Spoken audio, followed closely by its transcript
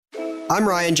I'm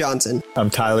Ryan Johnson. I'm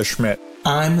Tyler Schmidt.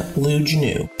 I'm Lou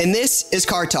Janu. And this is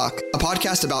Card Talk, a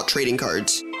podcast about trading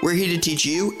cards. We're here to teach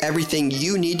you everything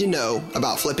you need to know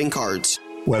about flipping cards.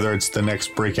 Whether it's the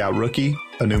next breakout rookie,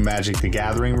 a new Magic the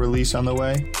Gathering release on the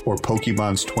way, or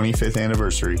Pokemon's 25th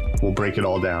anniversary, we'll break it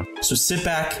all down. So sit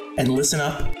back and listen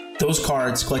up. Those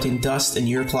cards collecting dust in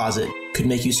your closet could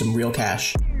make you some real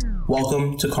cash.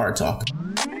 Welcome to Card Talk.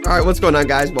 All right, what's going on,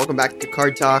 guys? Welcome back to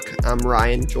Card Talk. I'm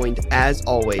Ryan, joined as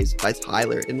always by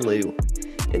Tyler and Lou.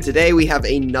 And today we have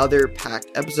another packed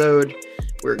episode.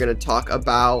 We're going to talk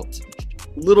about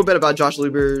a little bit about Josh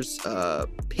Luber's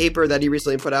paper that he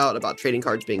recently put out about trading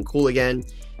cards being cool again.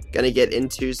 Going to get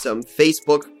into some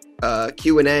Facebook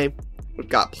Q&A. We've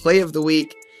got play of the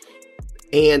week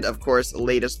and, of course,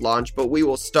 latest launch. But we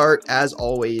will start, as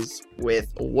always,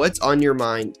 with what's on your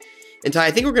mind. And Ty,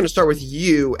 I think we're going to start with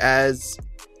you, as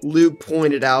Lou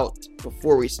pointed out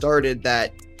before we started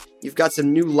that you've got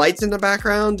some new lights in the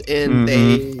background and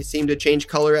they seem to change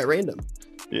color at random.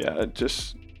 Yeah,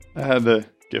 I had to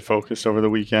get focused over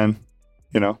the weekend,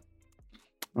 and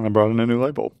I brought in a new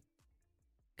light bulb.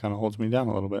 Kind of holds me down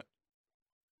a little bit.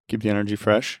 Keep the energy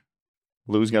fresh.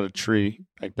 Lou's got a tree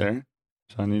back there,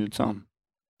 so I needed some.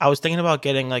 I was thinking about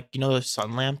getting those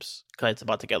sun lamps because it's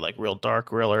about to get real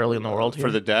dark real early in the world here.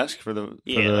 For the desk,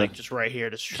 just right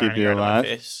here, just keep shining you right on my alive.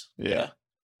 face. Yeah,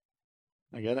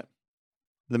 I get it.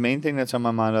 The main thing that's on my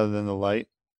mind, other than the light,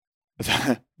 is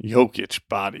that Jokic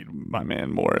bodied my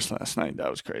man Morris last night.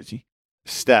 That was crazy.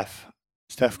 Steph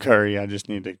Curry. I just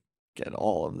need to get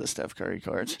all of the Steph Curry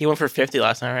cards. He went for 50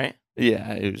 last night, right?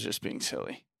 Yeah, it was just being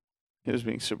silly. It was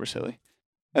being super silly.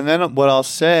 And then what I'll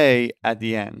say at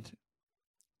the end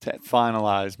to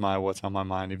finalize my what's on my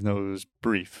mind, even though it was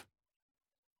brief.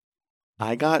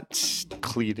 I got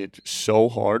cleated so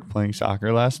hard playing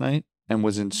soccer last night and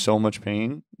was in so much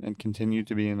pain and continue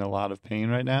to be in a lot of pain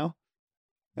right now.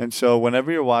 And so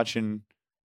whenever you're watching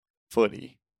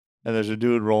footy and there's a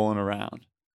dude rolling around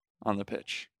on the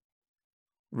pitch,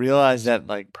 realize that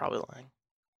Probably lying.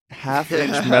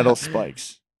 half-inch metal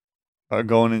spikes are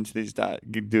going into these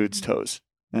dudes' toes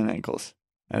and ankles,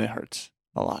 and it hurts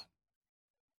a lot.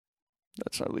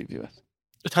 That's what I'll leave you with.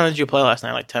 What time did you play last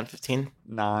night? 10, 15?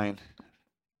 9.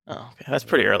 Oh, okay. That's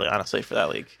pretty early, honestly, for that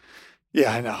league.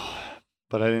 Yeah, I know.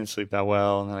 But I didn't sleep that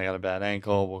well, and then I got a bad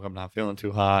ankle. Woke up not feeling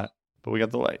too hot. But we got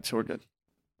the light, so we're good.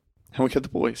 And we got the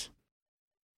boys.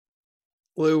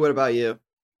 Lou, what about you?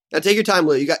 Now take your time,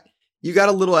 Lou. You got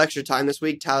a little extra time this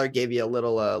week. Tyler gave you a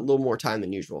little more time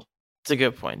than usual. It's a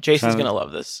good point. Jason's going to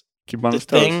love this. Keep on The his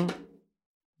toes. thing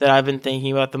that I've been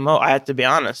thinking about the most, I have to be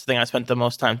honest, the thing I spent the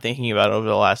most time thinking about over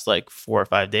the last 4 or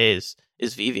 5 days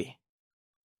is Vivi.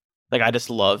 I just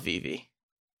love Vivi.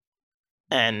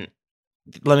 And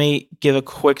let me give a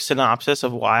quick synopsis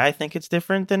of why I think it's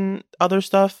different than other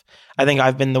stuff. I think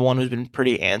I've been the one who's been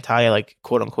pretty anti,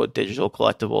 quote unquote, digital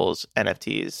collectibles,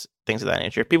 NFTs, things of that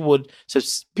nature. People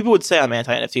would say I'm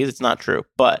anti NFTs. It's not true,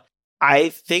 but I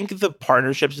think the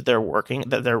partnerships that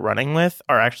they're running with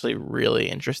are actually really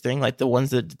interesting.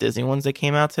 The Disney ones that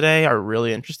came out today are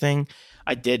really interesting.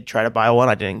 I did try to buy one.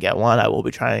 I didn't get one. I will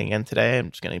be trying again today. I'm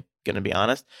just gonna be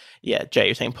honest. Yeah, Jay,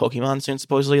 you're saying Pokemon soon,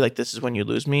 supposedly. This is when you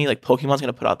lose me. Pokemon's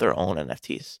gonna put out their own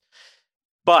NFTs.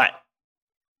 But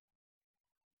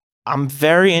I'm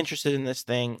very interested in this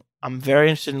thing. I'm very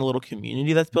interested in the little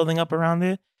community that's building up around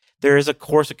it. There is, of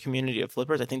course, a community of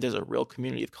flippers. I think there's a real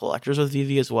community of collectors with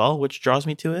Vivi as well, which draws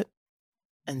me to it.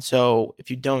 And so if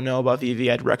you don't know about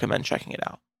Vivi, I'd recommend checking it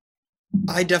out.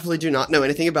 I definitely do not know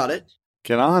anything about it.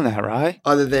 Get on that, right?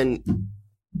 Other than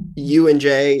you and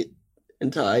Jay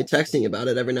and Ty texting about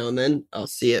it every now and then. I'll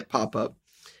see it pop up.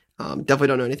 Definitely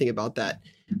don't know anything about that.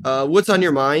 What's on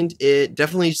your mind? It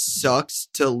definitely sucks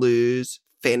to lose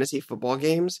fantasy football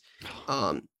games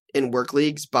in work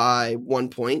leagues by 1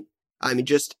 point. I mean,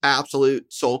 just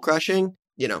absolute soul crushing,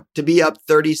 to be up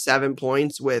 37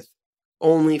 points with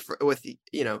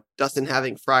Dustin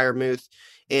having Freiermuth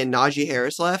and Najee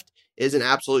Harris left is an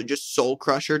absolute just soul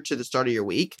crusher to the start of your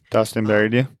week. Dustin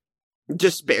buried you?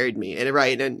 Just buried me.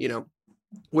 And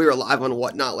we were live on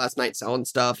Whatnot last night selling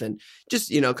stuff and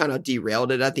just, kind of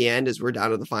derailed it at the end as we're down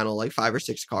to the final 5 or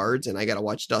 6 cards. And I got to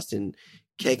watch Dustin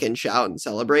kick and shout and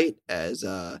celebrate as,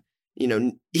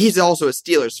 he's also a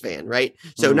Steelers fan, right?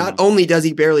 So not only does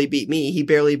he barely beat me, he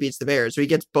barely beats the Bears. So he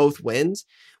gets both wins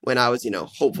when I was,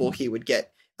 hopeful he would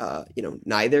get,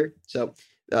 neither. So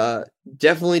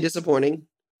definitely disappointing.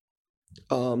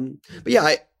 But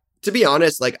yeah, to be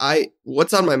honest,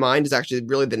 what's on my mind is actually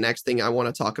really the next thing I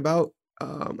want to talk about.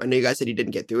 I know you guys said you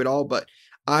didn't get through it all, but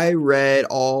I read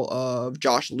all of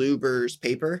Josh Luber's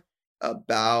paper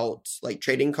about like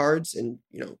trading cards, and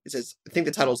it says, I think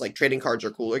the title is like trading cards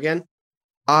are cool again.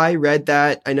 I read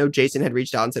that. I know Jason had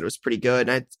reached out and said it was pretty good,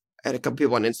 and I had a couple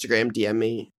people on Instagram DM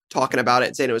me talking about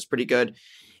it, saying it was pretty good,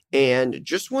 and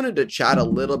just wanted to chat a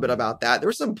little bit about that. There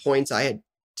were some points I had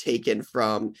taken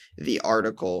from the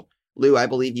article. Lou, I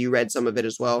believe you read some of it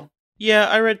as well. Yeah,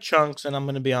 I read chunks, and I'm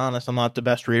going to be honest, I'm not the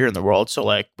best reader in the world. So,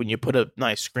 like, when you put a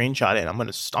nice screenshot in, I'm going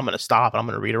to stop and I'm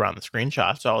going to read around the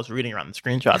screenshot. So I was reading around the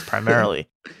screenshots primarily.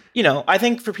 I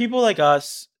think for people like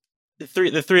us, the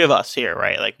three of us here,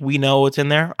 right? Like, we know what's in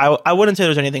there. I wouldn't say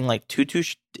there's anything like too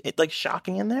like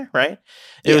shocking in there, right?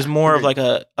 It was more of like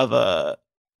a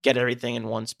get everything in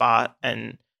one spot,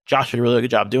 and Josh did a really good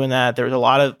job doing that. There was a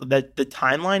lot of the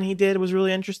timeline he did was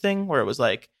really interesting, where it was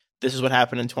like, this is what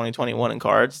happened in 2021 in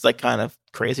cards. It's like kind of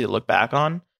crazy to look back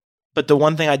on. But the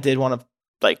one thing I did want to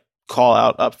like call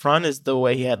out up front is the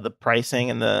way he had the pricing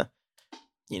and I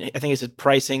think he said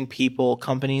pricing, people,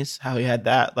 companies, how he had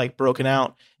that like broken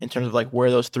out in terms of like where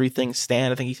those three things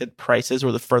stand. I think he said prices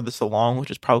were the furthest along,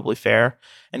 which is probably fair.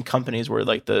 And companies were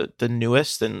like the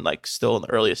newest and like still in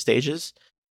the earliest stages.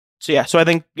 So yeah, so I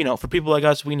think, for people like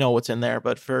us, we know what's in there.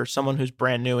 But for someone who's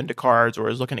brand new into cards or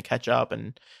is looking to catch up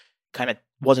and kind of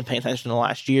wasn't paying attention to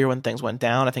last year when things went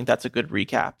down, I think that's a good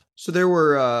recap. So there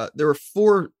were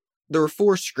four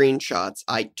screenshots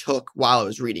I took while I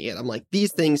was reading it. I'm like,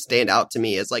 these things stand out to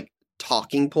me as like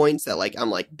talking points that like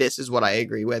I'm like, this is what I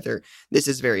agree with, or this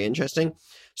is very interesting.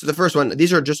 So the first one,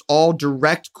 these are just all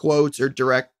direct quotes or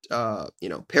direct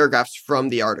paragraphs from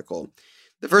the article.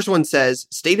 The first one says,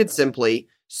 stated simply,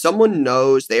 someone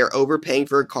knows they are overpaying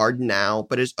for a card now,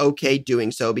 but is okay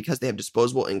doing so because they have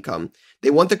disposable income. They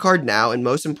want the card now, and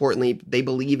most importantly, they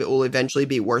believe it will eventually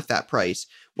be worth that price.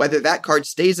 Whether that card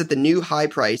stays at the new high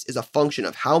price is a function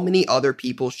of how many other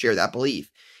people share that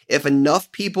belief. If enough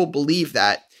people believe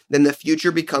that, then the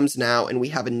future becomes now, and we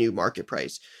have a new market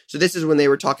price. So this is when they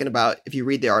were talking about, if you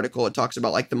read the article, it talks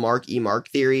about like the Mark E. Mark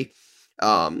theory,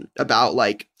 about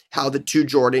like how the 2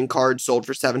 Jordan cards sold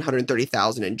for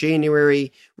 $730,000 in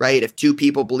January, right? If 2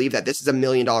 people believe that this is $1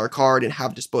 million card and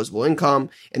have disposable income,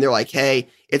 and they're like, hey,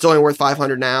 it's only worth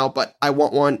 $500 now, but I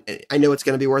want one. I know it's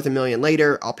going to be worth $1 million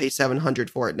later. I'll pay $700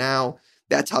 for it now.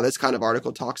 That's how this kind of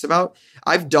article talks about.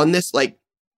 I've done this like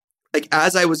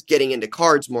as I was getting into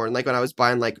cards more, and like when I was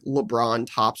buying like LeBron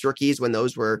Topps rookies, when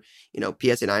those were,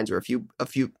 PSA 9s were a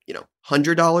few,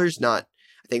 $100, not,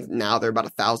 I think now they're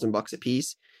about $1,000 a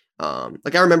piece.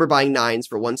 Like I remember buying 9s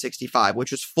for $165,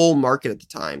 which was full market at the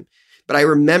time. But I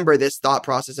remember this thought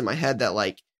process in my head that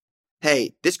like,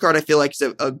 hey, this card I feel like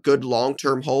is a good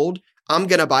long-term hold. I'm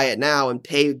going to buy it now and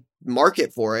pay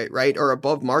market for it, right? Or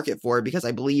above market for it because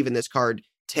I believe in this card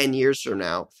 10 years from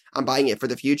now. I'm buying it for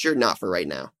the future, not for right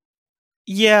now.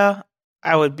 Yeah,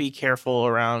 I would be careful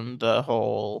around the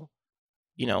whole,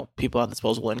 people have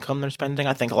disposable income they're spending.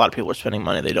 I think a lot of people are spending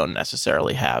money they don't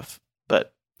necessarily have,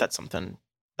 but that's something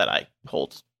that I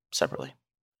hold separately.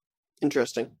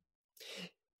 Interesting.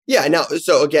 Yeah, now,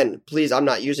 so again, please, I'm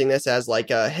not using this as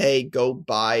like a, hey, go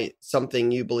buy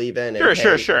something you believe in. And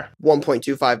Sure.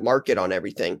 1.25 market on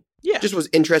everything. Yeah. Just was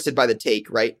interested by the take,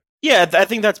 right? Yeah, I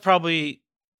think that's probably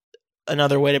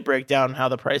another way to break down how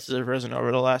the prices have risen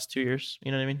over the last 2 years.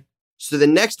 You know what I mean? So the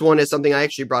next one is something I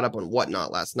actually brought up on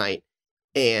Whatnot last night.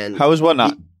 And how was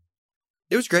Whatnot?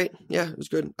 It was great. Yeah, it was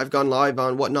good. I've gone live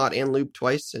on Whatnot and Loop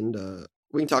twice, and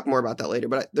we can talk more about that later.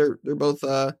 But they're both.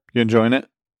 You enjoying it?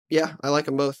 Yeah, I like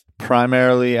them both.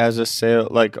 Primarily as a sale,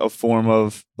 like a form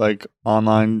of like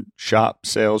online shop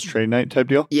sales trade night type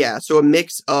deal? Yeah, so a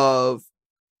mix of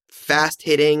fast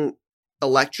hitting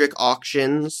electric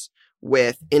auctions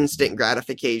with instant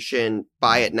gratification,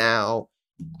 buy it now,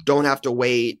 don't have to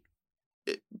wait,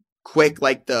 quick,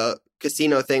 like the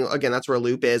casino thing. Again, that's where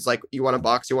Loop is. Like, you want a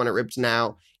box, you want it ripped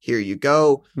now, here you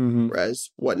go. Mm-hmm.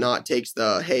 Whereas Whatnot takes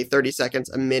the, hey, 30 seconds,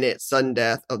 a minute, sudden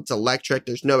death. It's electric.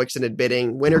 There's no extended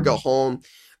bidding. Win or go home.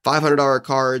 $500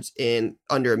 cards in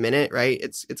under a minute, right?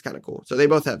 It's kind of cool. So they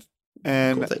both have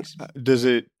cool things.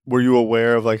 Were you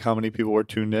aware of like how many people were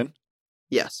tuned in?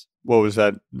 Yes. What was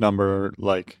that number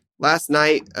like? Last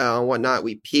night, Whatnot,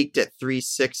 we peaked at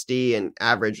 360 and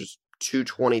average was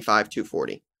 225,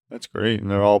 240. That's great. And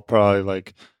they're all probably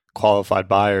like qualified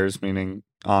buyers, meaning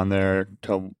on there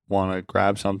to want to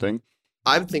grab something.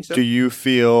 I would think so. Do you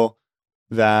feel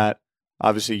that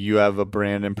obviously you have a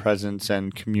brand and presence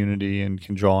and community and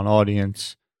can draw an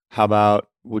audience? How about,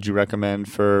 would you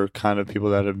recommend for kind of people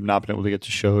that have not been able to get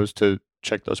to shows to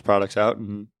check those products out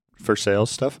and for sales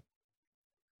stuff?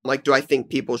 Like, do I think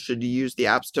people should use the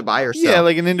apps to buy or sell? Yeah,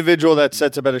 like an individual that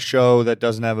sets up at a show that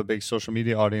doesn't have a big social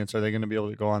media audience, are they going to be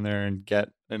able to go on there and get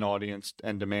an audience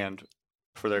and demand?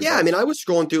 for their Yeah, I cards. mean, I was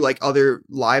scrolling through like other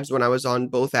lives when I was on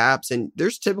both apps, and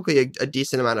there's typically a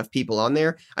decent amount of people on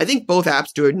there. I think both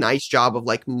apps do a nice job of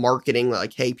like marketing,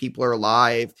 like, hey, people are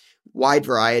alive, wide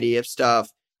variety of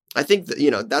stuff. I think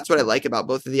that, that's what I like about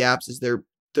both of the apps is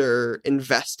they're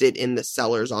invested in the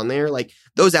sellers on there. Like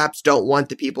those apps don't want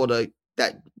the people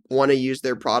that want to use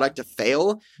their product to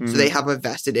fail, so they have a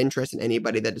vested interest in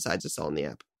anybody that decides to sell in the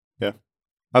app. Yeah,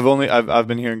 I've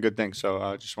been hearing good things, so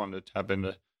I just wanted to tap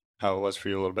into how it was for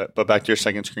you a little bit. But back to your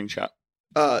second screenshot.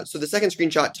 So the second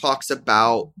screenshot talks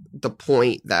about the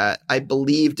point that I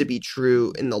believe to be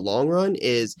true in the long run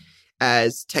is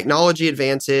as technology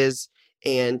advances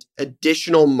and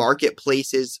additional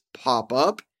marketplaces pop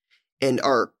up and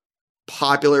are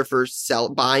popular for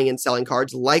buying and selling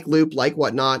cards like Loop, like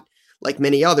Whatnot, like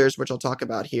many others, which I'll talk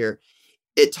about here.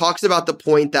 It talks about the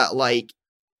point that like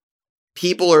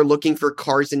people are looking for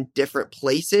cards in different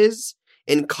places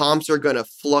and comps are going to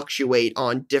fluctuate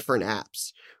on different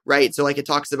apps, right? So like it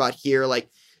talks about here, like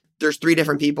there's 3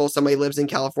 different people. Somebody lives in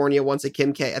California, wants a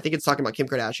Kim K. I think it's talking about Kim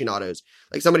Kardashian autos.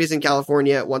 Like somebody's in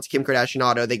California, wants Kim Kardashian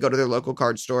auto. They go to their local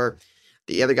card store.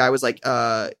 The other guy was like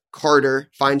Carter,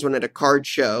 finds one at a card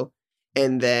show.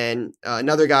 And then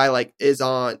another guy like is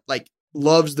on like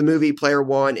loves the movie Player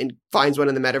One and finds one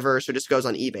in the metaverse or just goes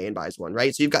on eBay and buys one,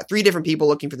 right? So you've got 3 different people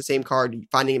looking for the same card,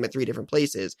 finding them at 3 different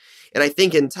places. And I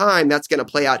think in time, that's going to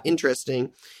play out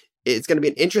interesting. It's going to be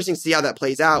interesting to see how that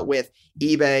plays out with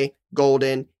eBay,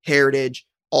 Golden, Heritage,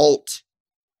 Alt,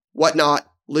 Whatnot,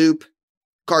 Loop,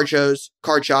 card shows,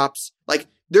 card shops. Like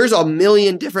there's a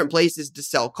million different places to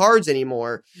sell cards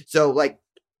anymore. So like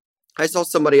I saw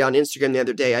somebody on Instagram the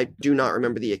other day. I do not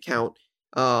remember the account.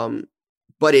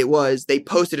 But they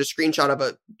posted a screenshot of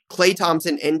a Klay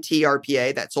Thompson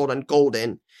NTRPA that sold on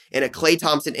Golden and a Klay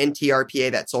Thompson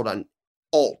NTRPA that sold on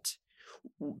Alt.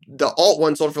 The Alt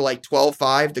one sold for like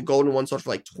 12.5. The Golden one sold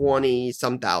for like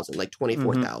 20-some thousand, like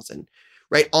 24,000,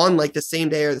 right? On like the same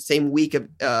day or the same week of,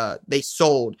 they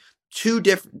sold two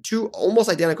almost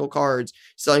identical cards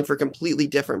selling for completely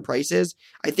different prices.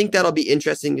 I think that'll be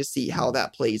interesting to see how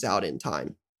that plays out in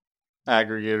time.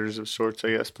 Aggregators of sorts,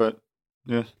 I guess, but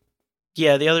yeah.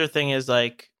 Yeah, the other thing is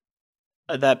like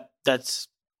that's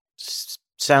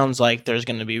sounds like there's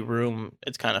going to be room.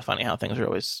 It's kind of funny how things are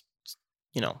always,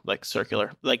 like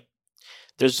circular. Like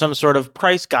there's some sort of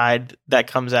price guide that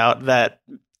comes out that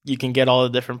you can get all the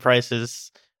different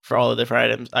prices for all the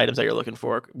different items that you're looking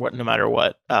for, no matter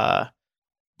what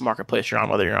marketplace you're on,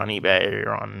 whether you're on eBay or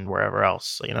you're on wherever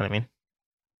else. You know what I mean?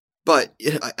 But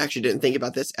I actually didn't think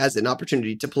about this as an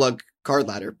opportunity to plug Card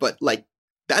Ladder, but like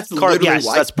that's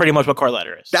that's pretty much what Card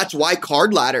Ladder is. That's why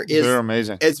Card Ladder is They're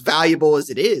amazing. As valuable as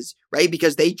it is, right?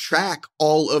 Because they track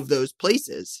all of those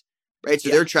places, right? So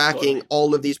they're tracking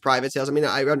all of these private sales. I mean,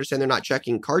 I understand they're not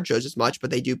checking card shows as much, but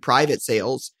they do private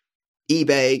sales,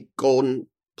 eBay, Golden,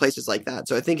 places like that.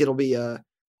 So I think it'll be, I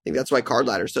think that's why Card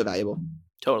Ladder is so valuable.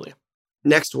 Totally.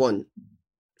 Next one.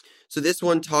 So this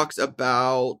one talks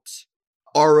about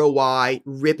ROI,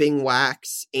 ripping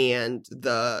wax, and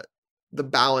the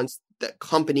balance that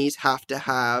companies have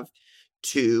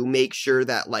to make sure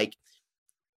that like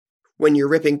when you're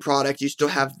ripping product, you still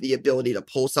have the ability to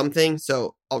pull something.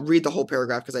 So I'll read the whole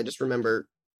paragraph because I just remember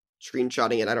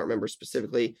screenshotting it. I don't remember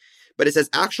specifically, but it says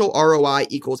actual ROI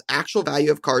equals actual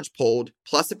value of cards pulled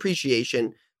plus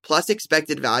appreciation plus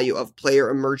expected value of player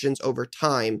emergence over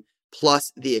time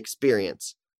plus the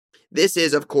experience. This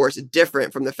is, of course,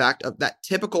 different from the fact of that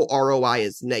typical ROI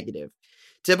is negative.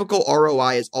 Typical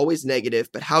ROI is always negative,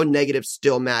 but how negative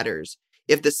still matters.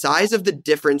 If the size of the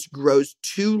difference grows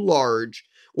too large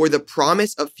or the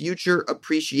promise of future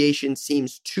appreciation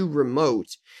seems too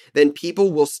remote, then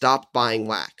people will stop buying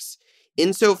wax.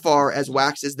 Insofar as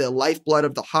wax is the lifeblood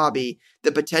of the hobby,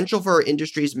 the potential for our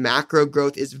industry's macro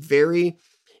growth is very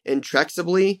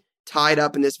inextricably tied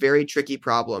up in this very tricky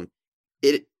problem.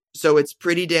 So it's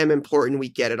pretty damn important we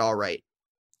get it all right.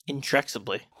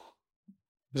 Inextricably.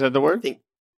 Is that the word? I think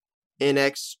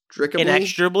inextricably?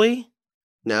 Inextricably?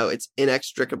 No, it's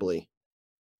inextricably.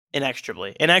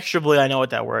 Inextricably. Inextricably, I know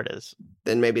what that word is.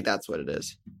 Then maybe that's what it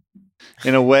is.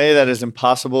 In a way that is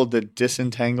impossible to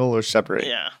disentangle or separate.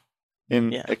 Yeah.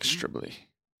 Inextricably.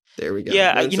 There we go.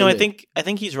 Yeah, I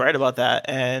think he's right about that,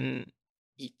 and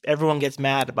everyone gets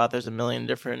mad about there's a million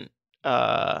different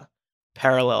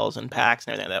parallels and packs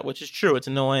and everything like that, which is true. It's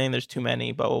annoying. There's too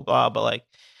many, blah blah blah. But like,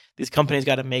 these companies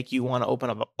got to make you want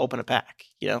to open a pack.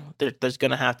 There's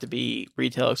going to have to be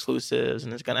retail exclusives,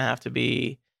 and there's going to have to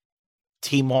be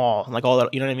Tmall, and like all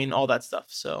that. You know what I mean? All that stuff.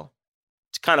 So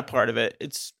it's kind of part of it.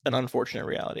 It's an unfortunate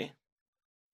reality.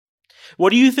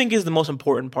 What do you think is the most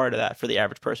important part of that for the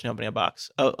average person opening a box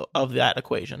of that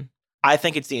equation? I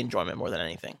think it's the enjoyment more than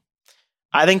anything.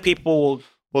 I think people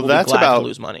will that's be glad about to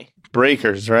lose money.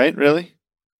 breakers, right? Really?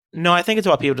 No, I think it's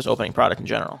about people just opening product in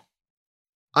general.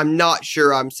 I'm not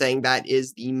sure I'm saying that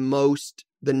is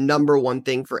the number one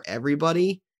thing for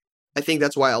everybody. I think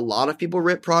that's why a lot of people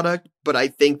rip product, but I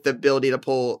think the ability to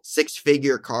pull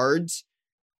 6-figure cards,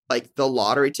 like the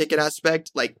lottery ticket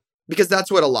aspect, like, because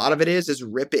that's what a lot of it is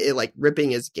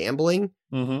ripping is gambling.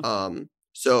 Mm-hmm.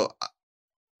 So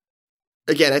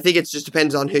again, I think it just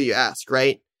depends on who you ask,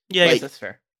 right? Yeah, I Like, guess that's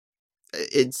fair.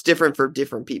 It's different for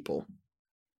different people.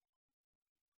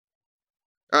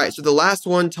 All right, so the last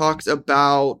one talks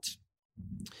about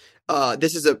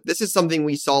this is something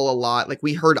we saw a lot. Like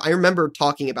I remember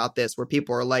talking about this where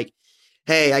people are like,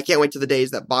 "Hey, I can't wait to the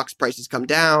days that box prices come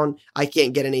down. I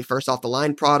can't get any first off the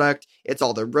line product. It's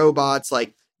all the robots."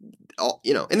 Like,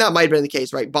 and that might have been the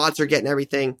case, right? Bots are getting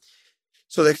everything.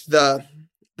 So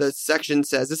the section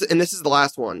says this, and this is the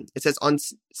last one. It says on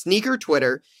sneaker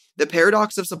Twitter, the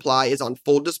paradox of supply is on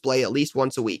full display at least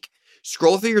once a week.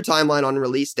 Scroll through your timeline on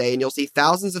release day and you'll see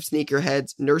thousands of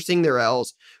sneakerheads nursing their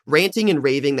L's, ranting and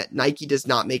raving that Nike does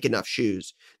not make enough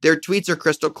shoes. Their tweets are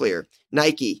crystal clear.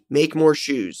 Nike, make more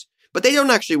shoes. But they don't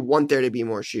actually want there to be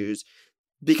more shoes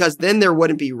because then there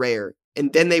wouldn't be rare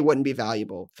and then they wouldn't be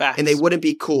valuable. Facts. And they wouldn't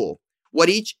be cool. What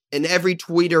each and every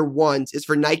tweeter wants is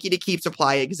for Nike to keep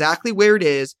supply exactly where it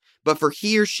is, but for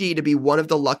he or she to be one of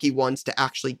the lucky ones to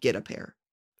actually get a pair.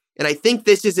 And I think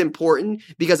this is important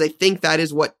because I think that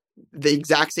is what the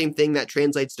exact same thing that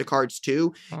translates to cards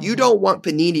too. Mm-hmm. You don't want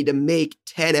Panini to make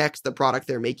 10x the product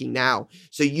they're making now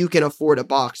so you can afford a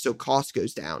box so cost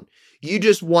goes down. You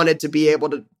just want it to be able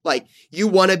to, you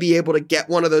want to be able to get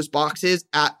one of those boxes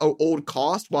at an old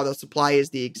cost while the supply is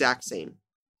the exact same.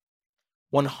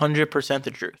 100%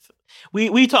 the truth.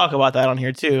 We talk about that on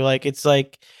here too. Like, it's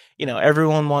like,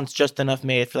 everyone wants just enough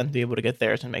made for them to be able to get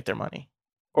theirs and make their money,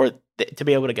 or to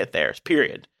be able to get theirs,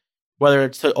 period. Whether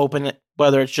it's just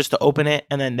to open it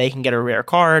and then they can get a rare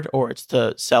card, or it's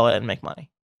to sell it and make money.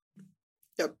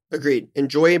 Yep, agreed.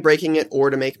 Enjoy breaking it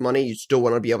or to make money. You still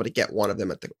want to be able to get one of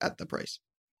them at the price.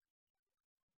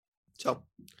 So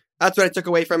that's what I took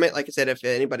away from it. Like I said, if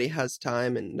anybody has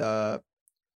time and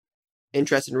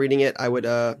interest in reading it, I would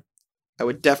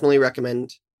definitely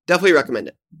recommend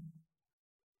it.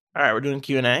 All right, we're doing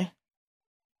Q&A.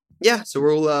 Yeah, so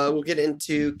we'll get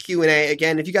into Q&A.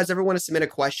 Again, if you guys ever want to submit a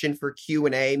question for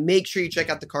Q&A, make sure you check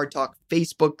out the Card Talk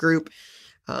Facebook group.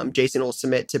 Jason will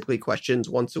submit typically questions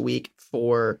once a week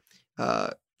for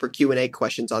Q&A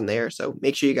questions on there. So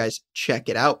make sure you guys check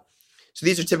it out. So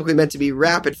these are typically meant to be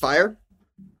rapid fire.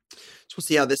 So we'll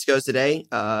see how this goes today.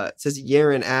 It says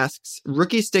Yaren asks,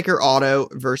 rookie sticker auto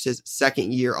versus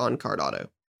second year on card auto.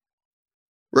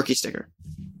 Rookie sticker.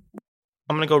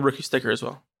 I'm going to go rookie sticker as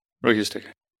well. Rookie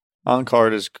sticker. On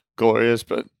card is glorious,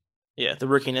 but yeah, the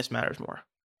rookiness matters more.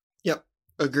 Yep,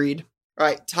 agreed. All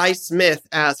right, Ty Smith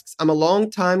asks, I'm a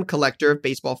long-time collector of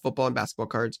baseball, football, and basketball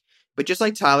cards, but just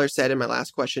like Tyler said in my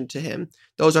last question to him,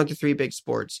 those aren't the three big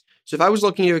sports. So if I was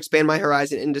looking to expand my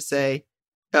horizon into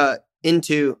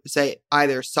say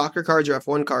either soccer cards or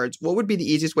F1 cards, what would be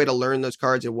the easiest way to learn those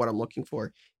cards and what I'm looking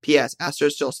for? P.S.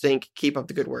 Astros still stink. Keep up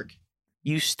the good work.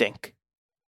 You stink.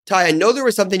 Ty, I know there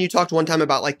was something you talked one time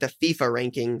about, like the FIFA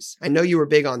rankings. I know you were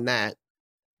big on that.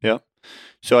 Yeah.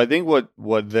 So I think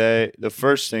the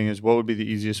first thing is, what would be the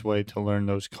easiest way to learn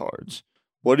those cards?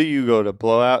 What do you go to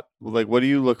blowout? Like, what do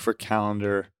you look for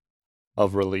calendar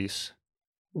of release?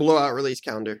 Blowout release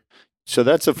calendar. So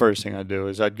that's the first thing I do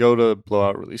is I'd go to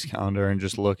blowout release calendar and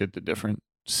just look at the different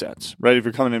sets, right? If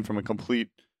you're coming in from a complete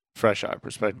fresh eye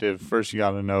perspective, first you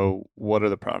got to know what are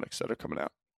the products that are coming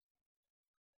out.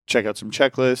 Check out some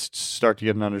checklists, start to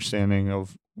get an understanding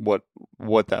of what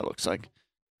that looks like.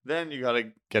 Then you got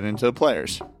to get into the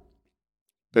players.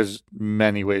 There's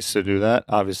many ways to do that.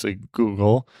 Obviously,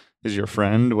 Google is your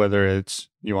friend, whether it's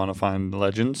you want to find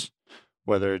legends,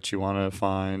 whether it's you want to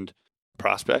find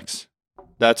prospects.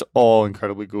 That's all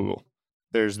incredibly Google.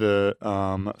 There's the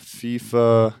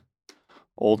FIFA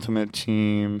Ultimate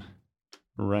Team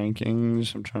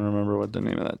rankings. I'm trying to remember what the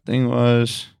name of that thing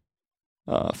was.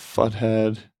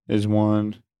 Futhead is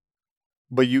one.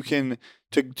 But you can,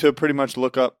 to pretty much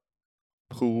look up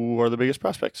who are the biggest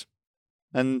prospects.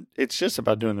 And it's just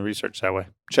about doing the research that way.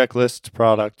 Checklists,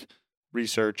 product,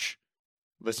 research,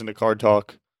 listen to Card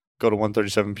Talk, go to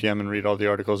 1:37 p.m. and read all the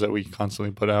articles that we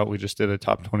constantly put out. We just did a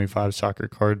top 25 soccer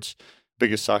cards,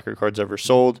 biggest soccer cards ever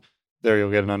sold. There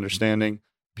you'll get an understanding.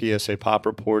 PSA pop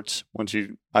reports. Once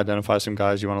you identify some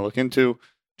guys you want to look into,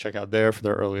 check out there for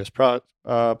their earliest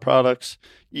products.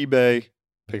 eBay,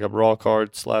 pick up raw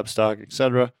cards, slab stock,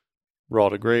 etc. Raw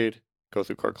to grade. go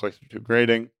through Card Collector 2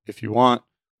 grading if you want,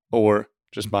 or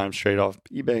just buy them straight off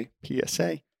eBay.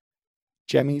 PSA.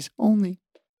 Gemmies only.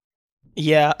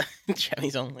 Yeah,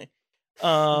 Jenny's only.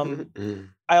 I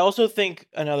also think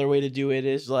another way to do it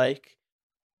is like,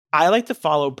 I like to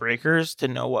follow breakers to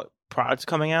know what product's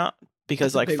coming out,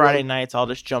 because That's a like big Friday one. nights I'll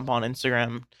just jump on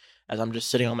Instagram as I'm just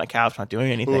sitting on my couch not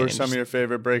doing anything. Who are and some of just, your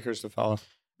favorite breakers to follow?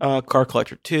 Card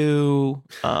Collector 2,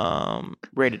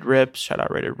 Rated Rips, shout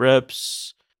out Rated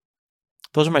Rips.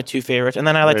 Those are my two favorites. And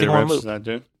then I like to Rated go on Rips, Loop. is that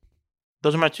dude?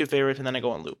 Those are my two favorites, and then I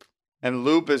go on Loop. And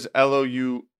Loop is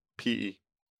Loupe.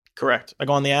 Correct. I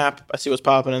go on the app, I see what's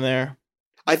popping in there.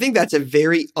 I think that's a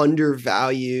very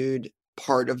undervalued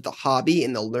part of the hobby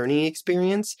and the learning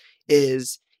experience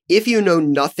is if you know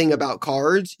nothing about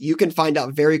cards, you can find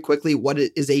out very quickly what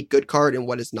is a good card and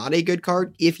what is not a good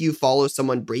card if you follow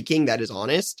someone breaking that is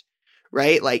honest,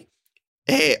 right? Like,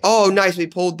 hey, oh, nice, we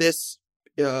pulled this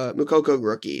Mukoko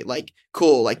rookie. Like,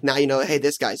 cool. Like, now you know, hey,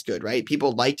 this guy's good, right?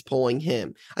 People liked pulling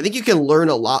him. I think you can learn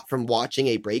a lot from watching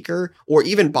a breaker or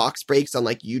even box breaks on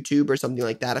like YouTube or something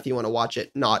like that if you want to watch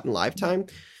it not in live time.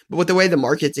 But with the way the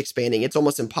market's expanding, it's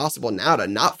almost impossible now to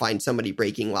not find somebody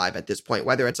breaking live at this point,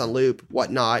 whether it's on Loop,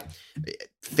 whatnot,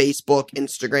 Facebook,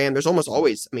 Instagram. There's almost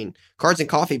always, I mean, Cards and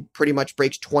Coffee pretty much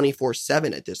breaks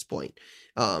 24/7 at this point.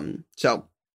 So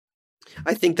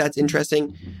I think that's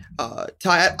interesting.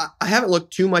 Ty, I haven't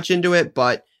looked too much into it,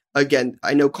 but again,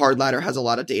 I know Card Ladder has a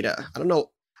lot of data. I don't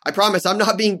know. I promise I'm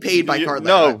not being paid by Card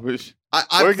Ladder. No,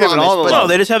 I we're giving all the but love. No,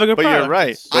 they just have a good but product. you're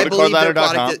right. Go I to believe their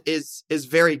cardladder.com. product is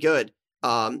very good.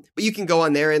 But you can go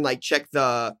on there and like check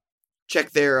their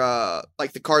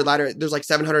like the Card Ladder. There's like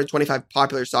 725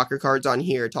 popular soccer cards on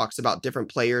here. It talks about different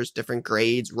players, different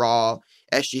grades, raw,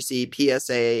 SGC,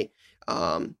 PSA.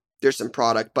 There's some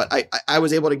product, but I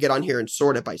was able to get on here and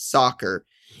sort it by soccer,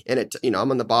 and it, you know, I'm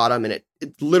on the bottom, and it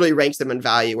literally ranks them in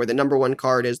value. Where the number one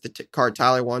card is the card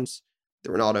Tyler wants, the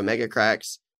Ronaldo Mega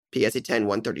Cracks, PSA 10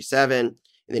 137, and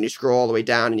then you scroll all the way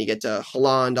down and you get to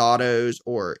Haaland autos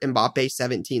or Mbappe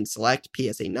 17 Select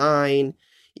PSA 9.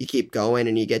 You keep going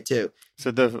and you get to So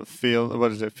the field,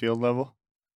 what is it? Field level?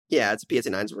 yeah, it's a PSA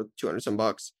 9's worth 200 some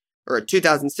bucks. Or a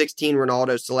 2016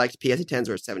 Ronaldo Select PSA 10's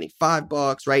worth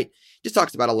 $75, right? Just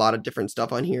talks about a lot of different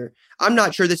stuff on here. I'm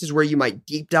not sure this is where you might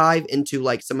deep dive into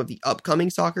like some of the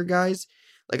upcoming soccer guys.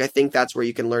 Like I think that's where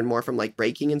you can learn more from like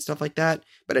breaking and stuff like that.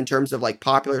 But in terms of like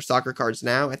popular soccer cards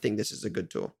now, I think this is a good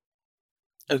tool.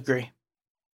 Agree.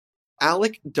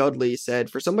 Alec Dudley said,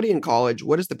 for somebody in college,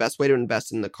 what is the best way to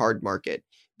invest in the card market?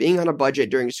 Being on a budget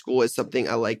during school is something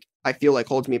I feel like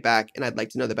holds me back, and I'd like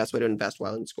to know the best way to invest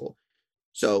while in school.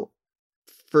 So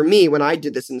for me, when I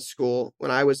did this in school,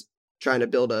 when I was trying to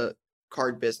build a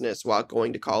card business while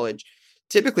going to college,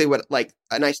 typically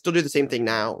and I still do the same thing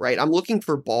now, right? I'm looking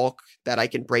for bulk that I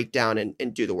can break down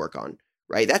and do the work on,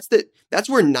 right? That's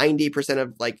where 90%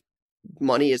 of like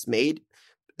money is made.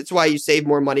 That's why you save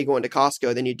more money going to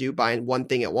Costco than you do buying one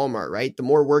thing at Walmart, right? The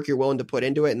more work you're willing to put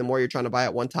into it and the more you're trying to buy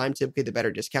at one time, typically the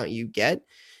better discount you get.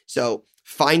 So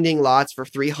finding lots for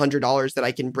 $300 that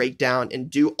I can break down and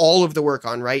do all of the work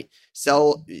on, right?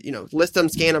 Sell, list them,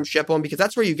 scan them, ship them, because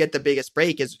that's where you get the biggest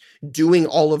break is doing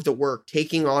all of the work,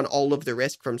 taking on all of the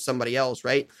risk from somebody else,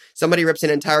 right? Somebody rips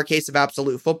an entire case of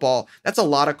Absolute Football. That's a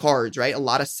lot of cards, right? A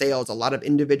lot of sales, a lot of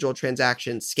individual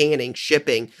transactions, scanning,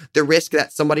 shipping, the risk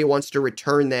that somebody wants to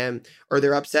return them, or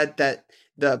they're upset that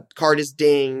the card is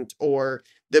dinged, or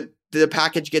the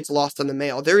package gets lost on the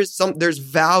mail. There's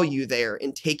value there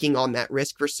in taking on that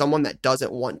risk for someone that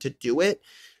doesn't want to do it.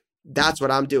 That's what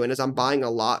I'm doing is I'm buying a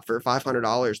lot for $500,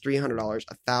 $300,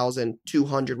 $1,000,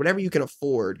 $200, whatever you can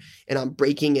afford. And I'm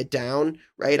breaking it down,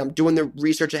 right? I'm doing the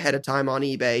research ahead of time on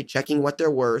eBay, checking what they're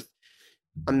worth.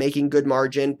 I'm making good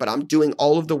margin, but I'm doing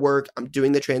all of the work. I'm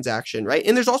doing the transaction, right?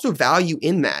 And there's also value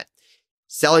in that.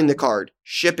 Selling the card,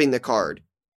 shipping the card,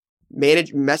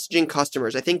 messaging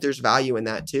customers. I think there's value in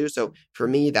that too. So for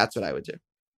me, that's what I would do.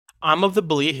 I'm of the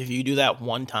belief if you do that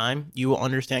one time, you will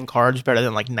understand cards better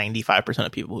than like 95%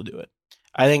 of people who do it.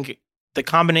 I think the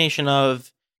combination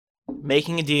of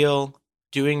making a deal,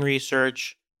 doing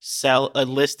research,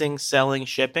 listing, selling,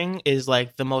 shipping is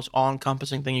like the most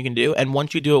all-encompassing thing you can do. And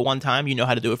once you do it one time, you know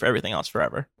how to do it for everything else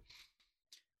forever.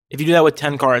 If you do that with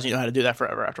 10 cards, you know how to do that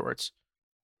forever afterwards.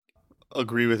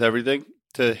 Agree with everything.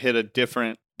 To hit a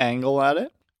different angle at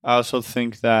it, I also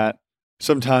think that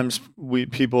sometimes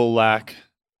people lack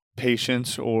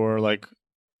patience, or like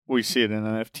we see it in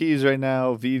NFTs right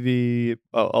now, VV,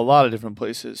 a lot of different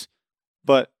places.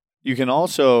 But you can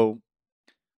also,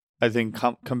 I think,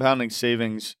 compounding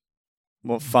savings,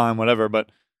 well, fine, whatever, but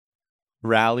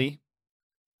Rally,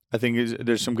 I think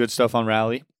there's some good stuff on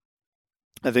Rally.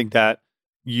 I think that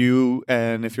you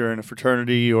and if you're in a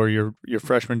fraternity or your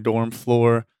freshman dorm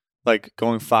floor, like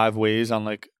going 5 ways on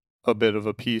like a bit of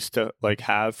a piece to like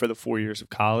have for the 4 years of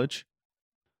college.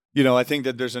 I think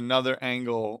that there's another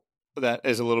angle that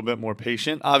is a little bit more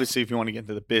patient. Obviously, if you want to get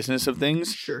into the business of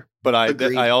things, Sure. but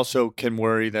Agreed. I also can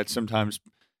worry that sometimes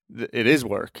it is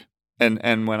work.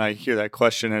 And when I hear that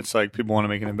question, it's like people want to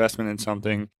make an investment in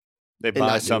something, they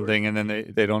buy something, and then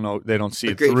they don't know, they don't see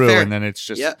Agreed. it through, Fair. and then it's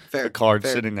just fair. the card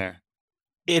Fair. sitting there.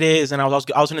 It is, and I was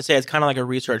going to say it's kind of like a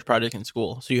research project in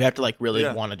school, so you have to like really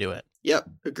Yeah. want to do it. Yep,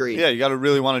 agreed. Yeah, you got to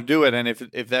really want to do it, and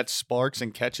if that sparks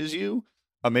and catches you,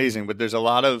 amazing. But there's a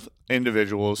lot of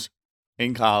individuals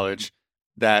in college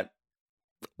that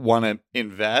want to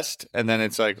invest, and then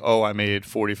it's like, oh, I made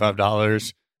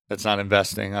 $45. That's not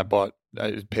investing. I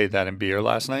paid that in beer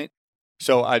last night.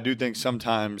 So I do think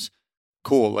sometimes,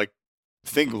 cool, like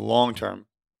think long term.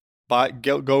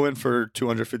 Go in for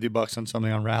 $250 on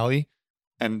something on Rally,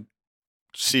 and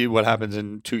see what happens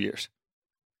in 2 years.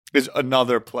 Is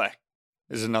another play.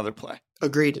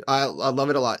 Agreed. I love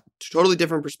it a lot. Totally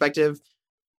different perspective.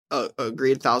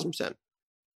 Agreed, 1,000%.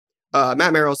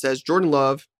 Matt Merrill says Jordan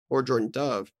Love or Jordan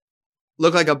Dove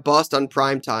look like a bust on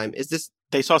prime time.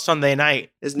 They saw Sunday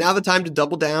night. Is now the time to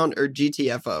double down or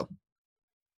GTFO?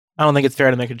 I don't think it's fair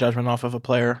to make a judgment off of a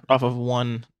player off of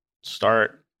one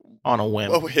start on a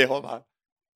whim. Oh wait, hold on.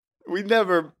 We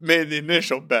never made the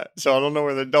initial bet, so I don't know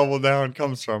where the double down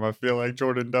comes from. I feel like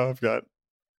Jordan Dove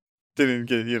didn't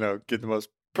get the most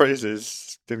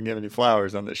praises, didn't get any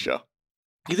flowers on this show.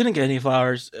 He didn't get any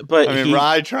flowers, but I mean,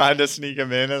 Rye tried to sneak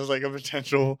him in as like a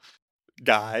potential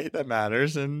guy that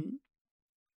matters, and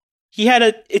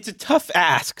it's a tough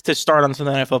ask to start on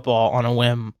Sunday Night Football on a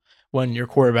whim when your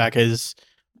quarterback is,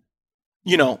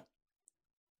 in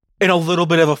a little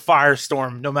bit of a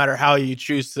firestorm, no matter how you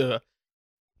choose to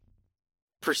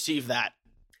perceive that.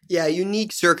 Yeah,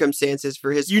 unique circumstances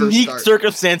for his Unique first start.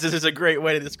 circumstances is a great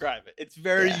way to describe it. It's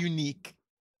very Yeah. unique.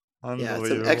 Yeah, some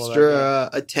unbelievable. extra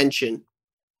attention.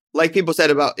 Like people said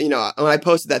about, when I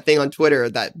posted that thing on Twitter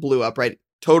that blew up, right?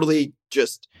 Totally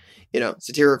just,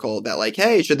 satirical that like,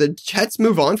 hey, should the Jets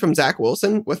move on from Zach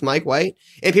Wilson with Mike White?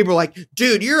 And people were like,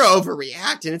 dude, you're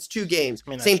overreacting. It's 2 games. I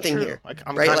mean, Same that's thing true. here. Like,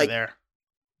 I'm right? kind of Like, there.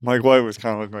 Mike White was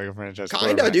kind of looking like a franchise Kinda,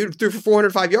 quarterback. dude. Threw for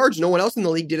 405 yards. No one else in the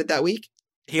league did it that week.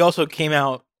 He also came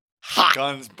out hot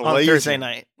Guns on blazing. Thursday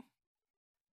night.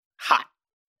 Hot.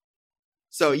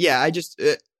 So yeah, I just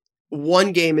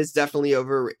one game is definitely an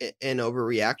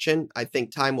overreaction. I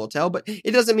think time will tell, but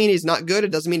it doesn't mean he's not good.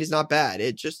 It doesn't mean he's not bad.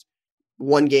 It just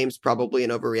one game's probably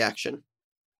an overreaction.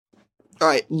 All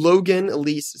right, Logan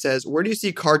Elise says, "Where do you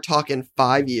see Card Talk in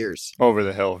 5 years?" Over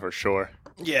the hill for sure.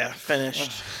 Yeah,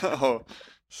 finished. Oh,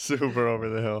 super over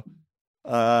the hill.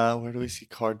 Where do we see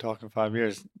Card Talk in 5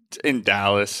 years? In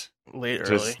Dallas, Late early.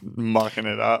 just mucking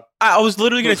it up. I was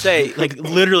literally going to say, like,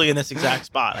 literally in this exact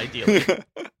spot, ideally.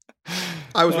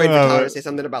 I was waiting for Tyler to say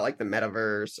something about like the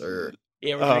metaverse or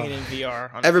Yeah, we're doing it in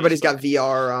VR. on everybody's Facebook. got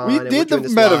VR on. We and did we're the doing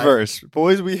this live. metaverse,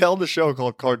 boys. We held a show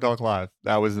called Card Talk Live.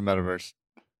 That was the metaverse.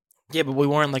 Yeah, but we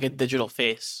weren't like a digital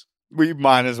face. We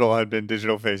might as well have been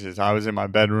digital faces. I was in my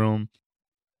bedroom.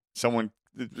 Someone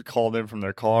called in from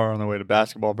their car on the way to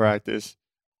basketball practice.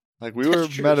 Like we were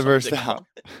That's true, metaversed something. out.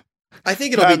 I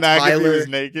think it'll Pat be McAfee Tyler. was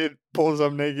naked, pulls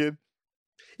up naked.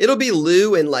 It'll be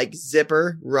Lou and like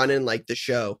Zipper running like the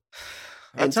show,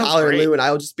 That and sounds Tyler great. and Lou and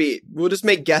I will we'll just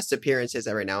make guest appearances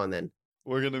every now and then.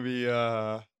 We're gonna be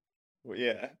the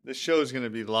show's gonna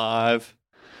be live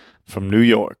from New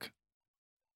York.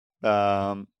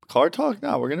 Card Talk?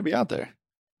 No, we're gonna be out there.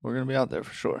 We're gonna be out there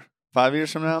for sure. 5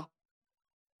 years from now?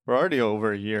 We're already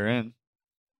over a year in.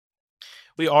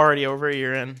 We already over a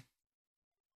year in.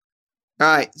 All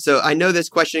right, so I know this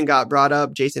question got brought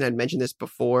up. Jason had mentioned this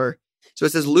before. So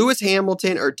it says Lewis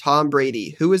Hamilton or Tom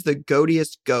Brady, who is the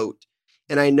goatiest GOAT?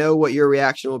 And I know what your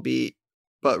reaction will be,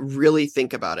 but really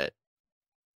think about it.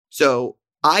 So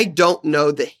I don't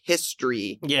know the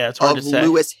history Yeah, it's hard of to say.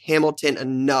 Lewis Hamilton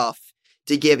enough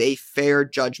to give a fair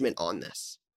judgment on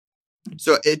this.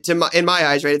 So in my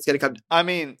eyes, right, it's going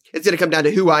to come down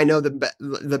to who I know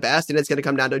the best, and it's going to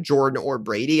come down to Jordan or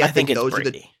Brady. I think it's those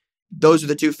Brady. those are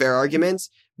the two fair arguments.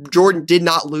 Jordan did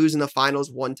not lose in the finals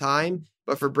one time,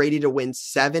 but for Brady to win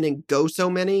 7 and go so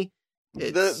many,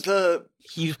 it's,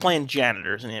 He was playing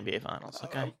janitors in the NBA Finals.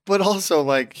 Okay, but also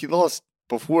like he lost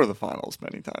before the finals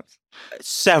many times.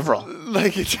 several.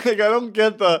 Like it's like I don't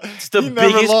get It's the he never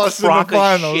biggest lost in the crock of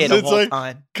finals. shit It's of all like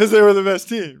time. because they were the best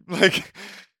team. Like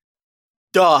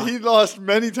Duh. he lost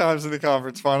many times in the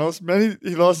conference finals.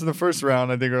 He lost in the first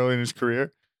round, I think, early in his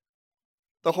career.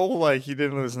 The whole like he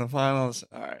didn't lose in the finals.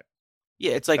 All right.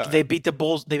 Yeah, it's like All right. they beat the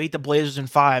Bulls, they beat the Blazers in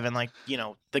 5, and like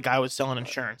the guy was selling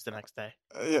insurance the next day.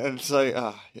 Yeah, it's like,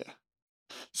 yeah.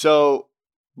 So,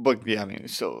 but yeah, I mean,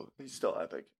 he's still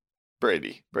epic.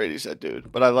 Brady's that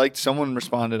dude. But I liked someone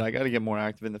responded. I got to get more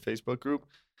active in the Facebook group.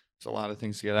 There's a lot of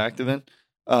things to get active in.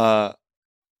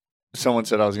 Someone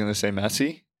said I was going to say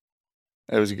Messi.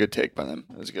 It was a good take by them.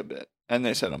 It was a good bit, and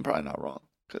they said I'm probably not wrong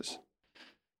because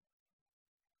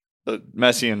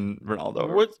Messi and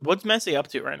Ronaldo. What's Messi up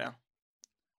to right now?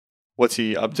 What's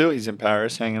he up to? He's in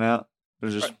Paris hanging out. They're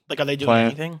just Like, are they doing playing.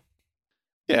 anything?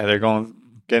 Yeah, they're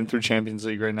getting through Champions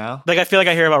League right now. Like, I feel like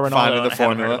I hear about Ronaldo, Finding and the I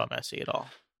haven't heard formula. about Messi at all.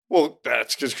 Well,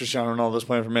 that's because Cristiano Ronaldo's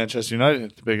playing for Manchester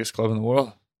United, the biggest club in the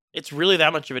world. It's really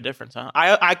that much of a difference, huh?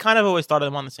 I kind of always thought of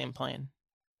them on the same plane.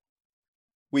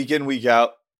 Week in, week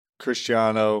out,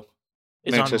 Cristiano,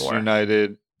 It's on Manchester more.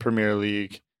 United, Premier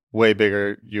League, way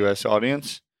bigger U.S.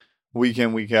 audience. Week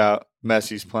in, week out,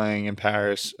 Messi's playing in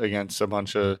Paris against a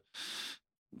bunch of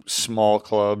small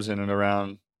clubs in and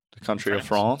around the country of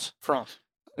France.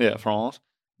 Yeah, France.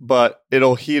 But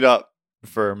it'll heat up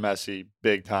for Messi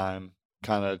big time,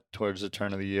 kind of towards the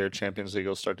turn of the year. Champions League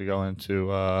will start to go into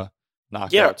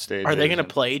knockout stages. Are they going to and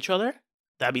play each other?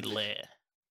 That'd be lit.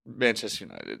 Manchester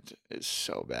United is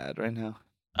so bad right now.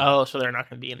 Oh, so they're not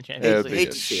going to be in the It Champions would League. be hate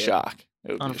a to see it. shock.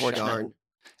 It would be a Unfortunate. shock. Darn.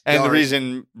 And the Darn.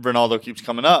 reason Ronaldo keeps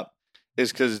coming up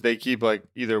is because they keep like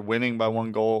either winning by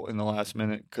one goal in the last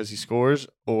minute because he scores,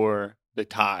 or they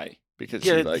tie because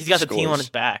Yeah, he like he's got the team on scores his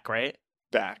back, right?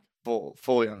 back,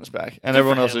 fully on his back, and Good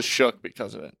everyone for else him. is shook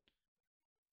because of it.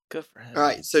 Good for him. All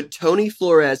right, so Tony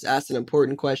Flores asked an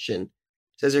important question.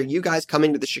 Says, are you guys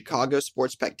coming to the Chicago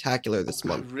Sports Spectacular this I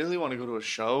month? really want to go to a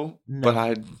show, No. but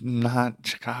I'm not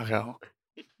Chicago.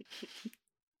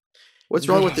 What's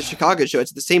wrong with the Chicago show?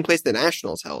 It's the same place the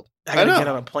Nationals held. I got to know. get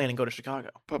on a plane and go to Chicago.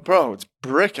 But bro, it's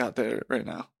brick out there right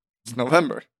now. It's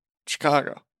November,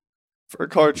 Chicago, for a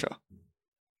card show.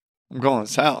 I'm going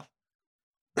south.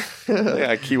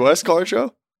 Yeah, Key West card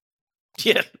show.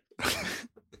 Yeah.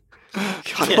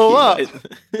 Pull up.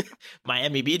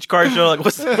 Miami Beach car show. Like,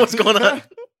 what's going on?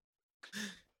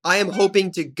 I am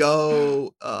hoping to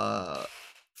go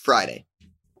Friday.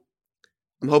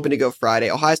 I'm hoping to go Friday.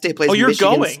 Ohio State plays Oh, you're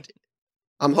Michigan going? State.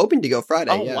 I'm hoping to go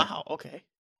Friday. Oh, yeah. wow. Okay.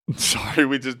 Sorry,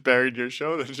 we just buried your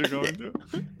show that you're going to.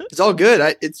 It's all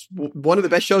good. It's one of the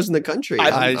best shows in the country.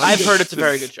 I've heard it's a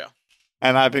very good show.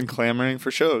 And I've been clamoring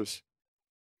for shows.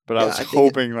 But I Yeah, was I think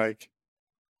hoping like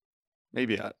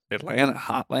maybe a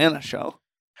Atlanta show.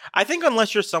 I think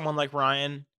unless you're someone like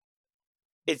Ryan,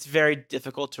 it's very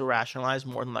difficult to rationalize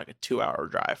more than like a 2-hour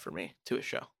drive for me to a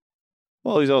show.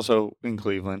 Well, he's also in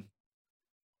Cleveland.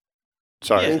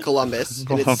 Sorry. in Columbus, and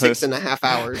Columbus. it's 6.5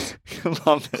 hours.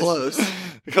 Columbus. Close.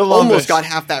 Columbus. Almost got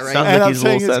half that right. Sounds And like I'm he's a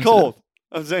saying little it's cold.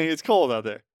 I'm saying it's cold out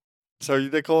there. So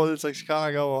they cold. It's like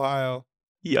Chicago, Ohio.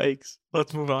 Yikes.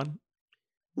 Let's move on.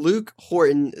 Luke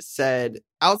Horton said,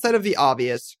 outside of the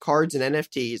obvious, cards and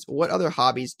NFTs, what other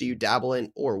hobbies do you dabble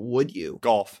in, or would you?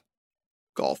 Golf.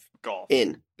 Golf. Golf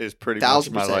In. is pretty much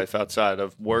my 1000%. life outside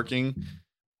of working,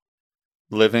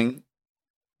 living,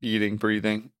 eating,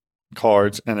 breathing,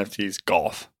 cards, NFTs,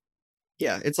 golf.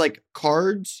 Yeah, it's like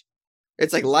cards.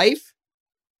 It's like life,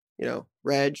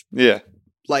 Reg, Yeah.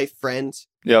 life, friends.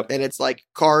 Yep. Then it's like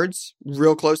cards,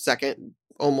 real close second,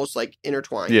 almost like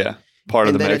intertwined. Yeah. Part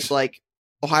of And the then mix. it's like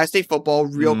Ohio State football,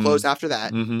 real Mm. close after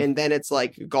that. Mhm. And then it's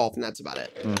like golf, and that's about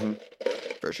it,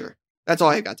 Mhm. for sure. That's all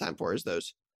I got time for is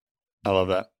those. I love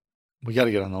that. We got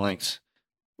to get on the links.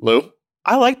 Lou,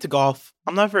 I like to golf.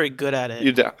 I'm not very good at it.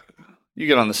 you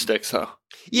get on the sticks, though.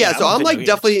 Yeah, Yeah, so I'm I'm like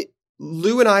video games. definitely,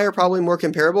 Lou and I are probably more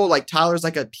comparable. Like Tyler's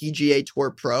like a PGA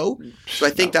Tour pro. So I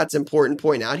think that's important to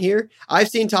point out here. I've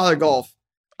seen Tyler golf.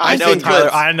 I I've know seen Tyler.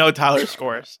 clips. I know Tyler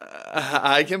scores.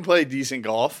 I can play decent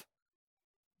golf,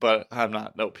 but I'm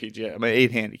not no PGA. I'm an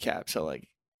 8 handicap, so like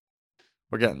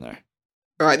we're getting there.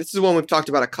 All right, this is one we've talked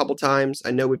about a couple times. I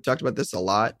know we've talked about this a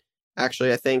lot.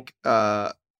 Actually, I think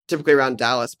typically around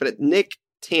Dallas. But Nick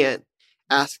Tant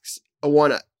asks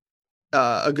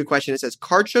a good question. It says,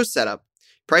 card show setup,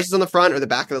 prices on the front or the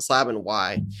back of the slab, and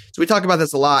why? So we talk about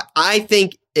this a lot. I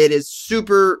think it is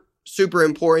super, super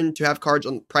important to have cards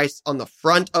on price on the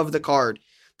front of the card.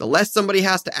 The less somebody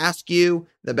has to ask you,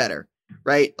 the better,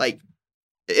 right? Like,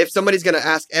 if somebody's going to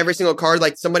ask every single card,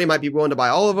 like somebody might be willing to buy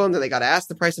all of them, then they got to ask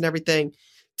the price and everything.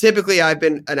 Typically, I've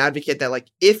been an advocate that like,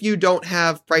 if you don't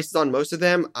have prices on most of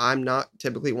them, I'm not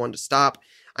typically one to stop.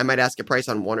 I might ask a price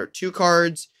on 1 or 2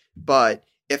 cards, but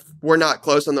if we're not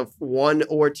close on the 1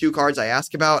 or 2 cards I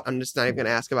ask about, I'm just not even going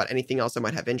to ask about anything else I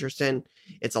might have interest in.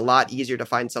 It's a lot easier to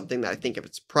find something that I think if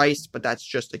it's priced, but that's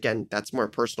just, again, that's more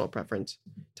personal preference.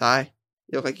 Ty,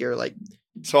 you look like you're like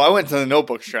So I went to the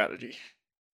notebook strategy.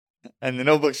 And the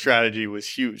notebook strategy was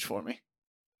huge for me.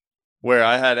 Where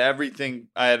I had everything,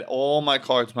 I had all my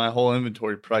cards, my whole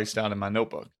inventory priced out in my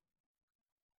notebook.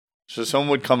 So someone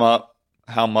would come up,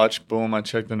 how much, boom, I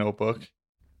check the notebook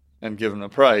and give them the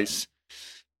price.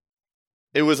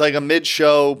 It was like a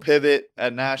mid-show pivot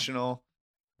at National.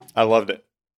 I loved it.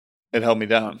 It held me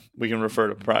down. We can refer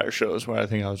to prior shows where I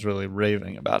think I was really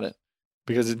raving about it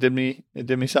because it did me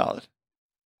solid.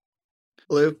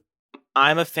 Lou?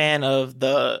 I'm a fan of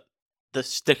the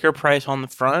sticker price on the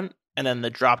front and then the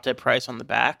drop dead price on the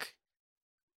back.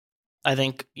 I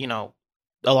think,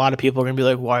 a lot of people are going to be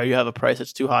like, why do you have a price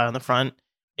that's too high on the front?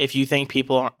 If you think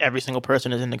every single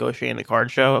person is in negotiating the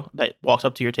card show that walks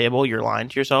up to your table, you're lying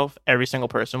to yourself. Every single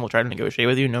person will try to negotiate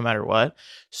with you no matter what.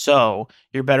 So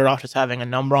you're better off just having a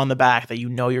number on the back that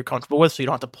you're comfortable with so you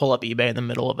don't have to pull up eBay in the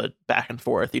middle of a back and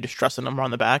forth. You just trust the number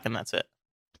on the back and that's it.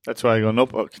 That's why I go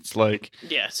notebook. It's like,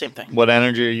 yeah, same thing. What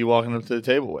energy are you walking up to the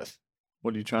table with? How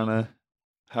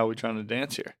are we trying to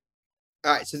dance here?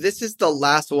 All right, so this is the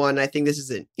last one. I think this is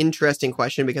an interesting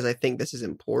question because I think this is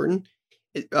important.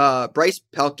 Bryce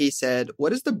Pelkey said,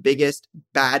 what is the biggest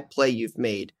bad play you've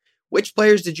made? Which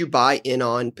players did you buy in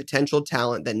on potential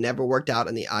talent that never worked out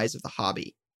in the eyes of the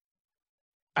hobby?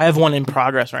 I have one in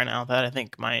progress right now that I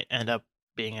think might end up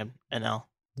being an L.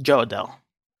 Joe Adell,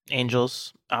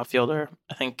 Angels outfielder.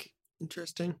 I think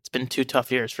interesting. It's been 2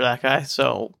 tough years for that guy,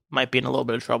 so might be in a little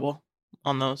bit of trouble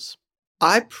on those.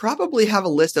 I probably have a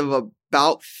list of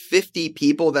about 50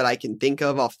 people that I can think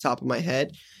of off the top of my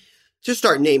head. Just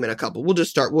start naming a couple. We'll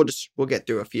get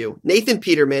through a few. Nathan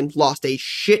Peterman lost a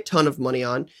shit ton of money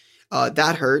on.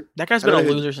 That hurt. That guy's been a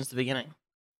loser since the beginning.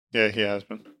 Yeah, he has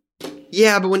been.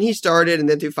 Yeah, but when he started and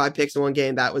then threw 5 picks in one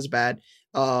game, that was bad.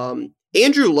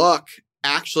 Andrew Luck,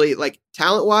 actually,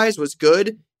 talent-wise, was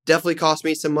good. Definitely cost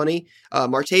me some money.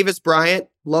 Martavis Bryant,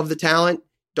 love the talent.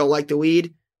 Don't like the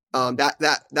weed.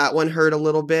 That one hurt a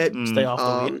little bit. Stay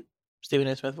off the weed. Stephen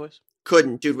A. Smith voice?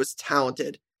 Couldn't. Dude was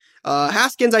talented.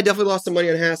 Haskins, I definitely lost some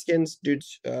money on Haskins.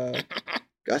 Dude's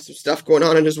got some stuff going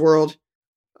on in his world.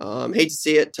 Hate to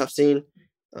see it. Tough scene.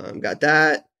 Got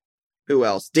that. Who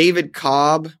else? David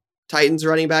Cobb, Titans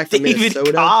running back from Minnesota.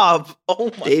 David Cobb.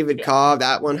 Oh my David God. Cobb.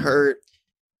 That one hurt.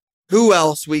 Who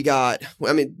else we got?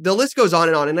 I mean, the list goes on.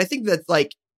 And I think that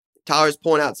Tyler's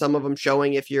pulling out some of them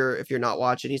showing if you're not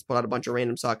watching. He's pulled out a bunch of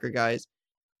random soccer guys.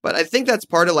 But I think that's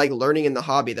part of learning in the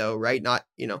hobby though, right? Not,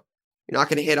 you're not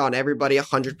going to hit on everybody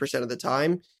 100% of the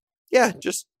time. Yeah,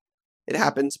 just it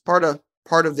happens. Part of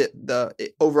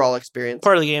the overall experience.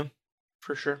 Part of the game,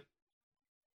 for sure.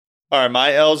 All right,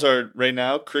 my L's are right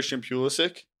now Christian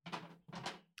Pulisic.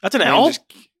 That's an L?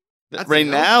 Right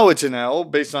now it's an L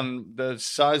based on the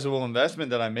sizable investment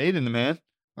that I made in the man.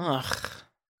 Ugh.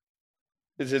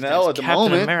 It's an L at the Captain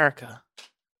moment. America.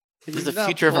 He's the not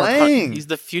future of playing. He's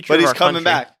the future But of he's our coming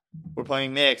country. back. We're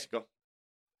playing Mexico.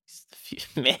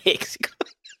 Mexico.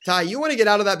 Ty, you want to get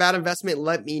out of that bad investment?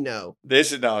 Let me know.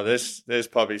 This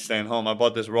puppy's staying home. I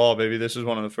bought this raw, baby. This is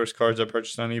one of the first cards I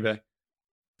purchased on eBay.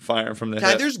 Firing from the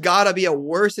Ty, hip. there's gotta be a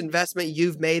worse investment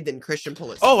you've made than Christian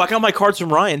Pulisic. Oh, I got my cards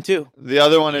from Ryan too. The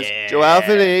other one is Joao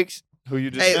Felix, who you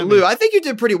just Hey, sent Lou, me. I think you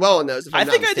did pretty well on those. If I'm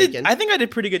not mistaken. I think I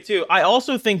did pretty good too. I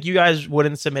also think you guys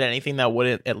wouldn't submit anything that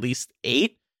wouldn't at least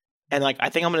 8. And I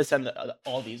think I'm gonna send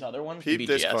all these other ones. Peep to BGS.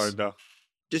 this card though.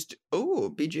 Just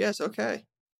BGS. Okay.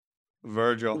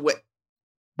 Virgil. Wait,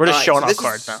 We're just Alright, showing so off this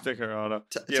cards is now. Sticker auto.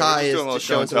 Ty we're is just doing a little just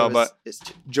show showing and tell, some but of his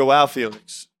Joao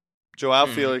Felix. Joao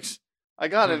Felix. I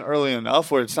got in early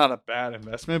enough where it's not a bad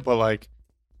investment, but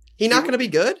He not going to be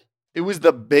good? it was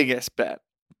the biggest bet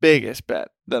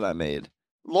that I made.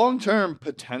 Long term,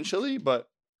 potentially, but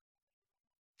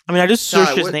I mean, I just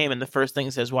searched Ty, his what- name, and the first thing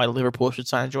says why Liverpool should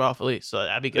sign Joao Felix. So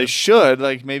that'd be they good. should.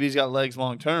 Maybe he's got legs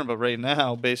long term, but right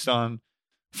now, based on,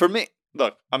 for me,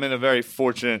 look, I'm in a very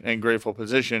fortunate and grateful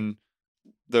position.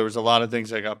 There was a lot of things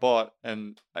that got bought,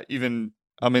 and even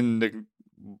I'm in the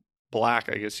black,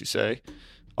 I guess you say,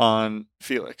 on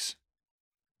Felix.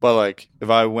 But if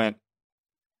I went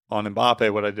on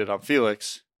Mbappe, what I did on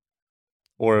Felix,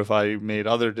 or if I made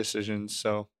other decisions,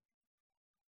 so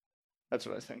that's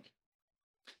what I think.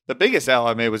 The biggest L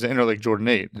I made was the Interleague Jordan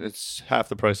 8. It's half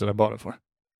the price that I bought it for.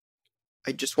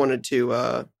 I just wanted to,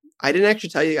 I didn't actually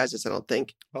tell you guys this, I don't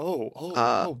think.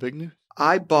 Big news.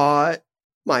 I bought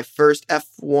my first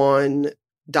F1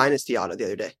 Dynasty auto the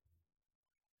other day.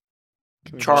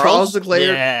 Charles Leclerc.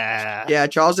 Yeah. Yeah,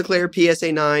 Charles Leclerc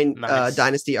PSA 9 Nice.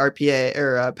 Dynasty RPA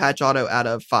or patch auto out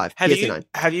of 5. PSA 9.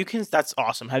 That's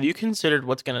awesome. Have you considered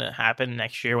what's going to happen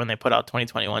next year when they put out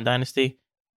 2021 Dynasty?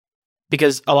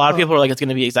 Because a lot of people are like, it's going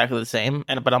to be exactly the same.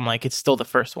 But I'm like, it's still the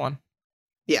first one.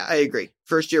 Yeah, I agree.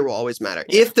 First year will always matter.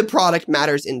 Yeah. If the product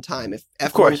matters in time, if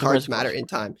F1 course, cards of matter course. in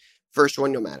time, first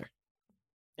one will matter.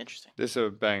 Interesting. This is a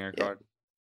banger Yeah. card.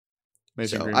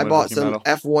 Mason So I Greenwood, bought rookie some medal.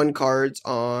 F1 cards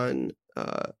on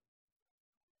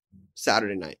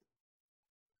Saturday night.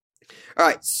 All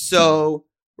right, so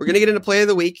we're going to get into play of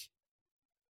the week.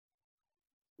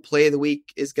 Play of the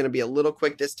week is going to be a little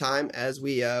quick this time as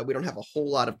we don't have a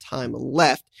whole lot of time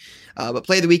left. But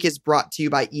play of the week is brought to you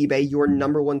by eBay, your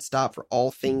number one stop for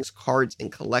all things cards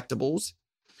and collectibles.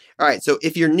 All right, so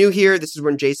if you're new here, this is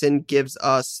when Jason gives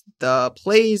us the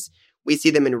plays. We see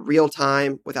them in real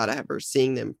time without ever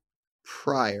seeing them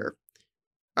prior.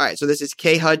 All right, so this is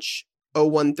K Hutch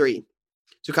 013.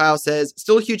 So Kyle says,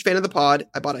 still a huge fan of the pod.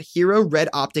 I bought a Hero Red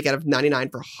Optic out of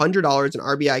 99 for $100 in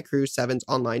RBI Crew 7's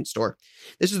online store.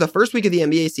 This was the first week of the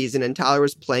NBA season, and Tyler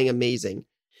was playing amazing.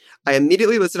 I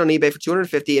immediately listed on eBay for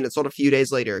 $250, and it sold a few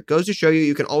days later. It goes to show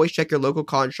you can always check your local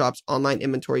con shop's online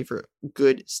inventory for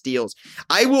good steals.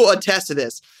 I will attest to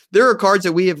this. There are cards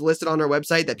that we have listed on our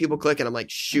website that people click, and I'm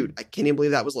like, shoot, I can't even believe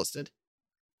that was listed.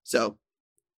 So,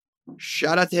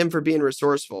 shout out to him for being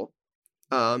resourceful.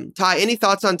 Ty, any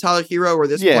thoughts on Tyler Hero or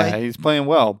this play? He's playing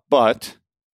well, but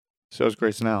so is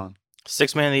Grayson Allen.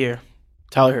 6th man of the year,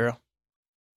 Tyler Hero.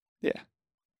 Yeah.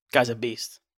 Guy's a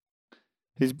beast.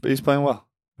 He's playing well.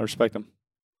 I respect him.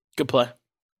 Good play.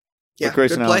 Yeah, But good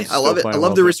Grayson play. Allen's I love it. still I playing love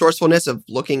well, the too. resourcefulness of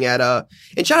looking at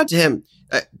and shout out to him.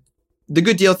 The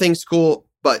good deal thing's cool,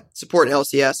 but supporting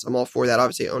LCS, I'm all for that.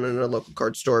 Obviously, owning a local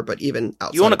card store, but even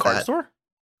outside You own a of card that, store?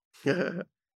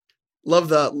 love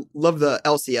the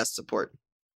LCS support.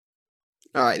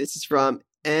 All right, this is from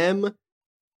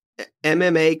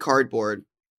MMA Cardboard.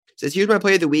 It says, here's my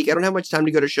play of the week. I don't have much time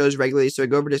to go to shows regularly, so I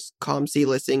go over to ComC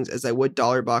listings as I would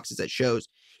dollar boxes at shows.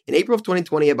 In April of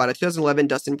 2020, I bought a 2011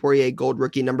 Dustin Poirier Gold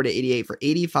Rookie number to 88 for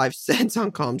 85 cents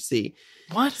on ComC.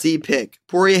 What? C pick.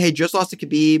 Poirier had just lost to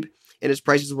Khabib, and his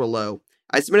prices were low.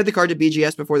 I submitted the card to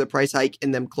BGS before the price hike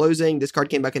and them closing. This card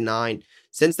came back at 9.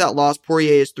 Since that loss,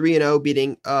 Poirier is 3-0,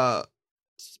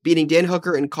 beating Dan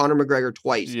Hooker and Conor McGregor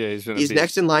twice. Yeah, He's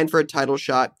next in line for a title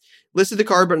shot. Listed the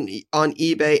card on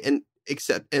eBay and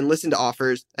listened to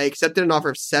offers. I accepted an offer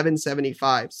of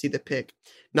 $775. See the pick.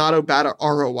 Not bad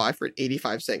ROI for an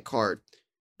 85-cent card.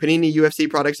 Panini UFC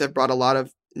products have brought a lot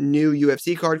of new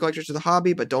UFC card collectors to the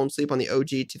hobby, but don't sleep on the OG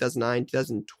 2009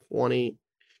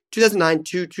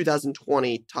 to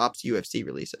 2020 Topps UFC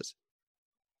releases.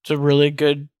 It's a really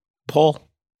good pull.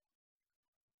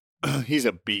 He's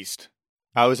a beast.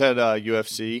 I was at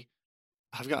UFC.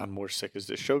 I've gotten more sick as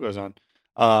this show goes on.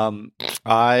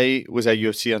 I was at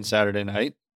UFC on Saturday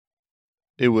night.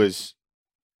 It was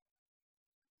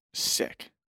sick.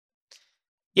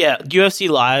 Yeah, UFC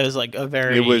Live is like a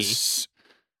very... It was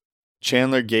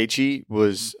Chandler Gaethje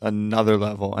was another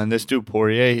level, and this dude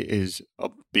Poirier is a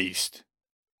beast.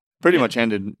 Pretty much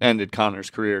ended Conor's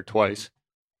career twice.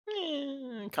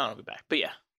 Conor will be back, but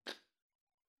yeah.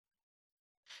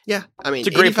 Yeah, I mean, It's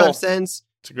a great 85 pull. cents,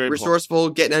 It's a great pull. resourceful,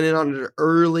 getting in on it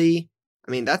early.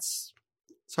 I mean, it's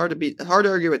hard to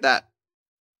argue with that.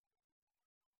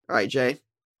 All right, Jay.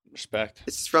 Respect.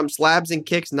 This is from Slabs and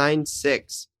Kicks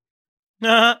 96.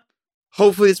 I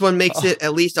Hopefully this one makes it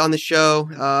at least on the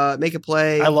show. Make a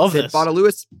play. I love Said, this. Bought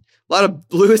a lot of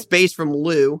Lewis base from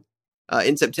Lou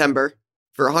in September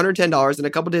for $110. And a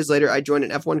couple days later, I joined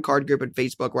an F1 card group on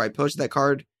Facebook where I posted that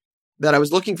card that I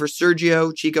was looking for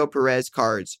Sergio Chico Perez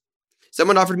cards.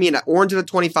 Someone offered me an orange of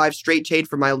 25 straight shade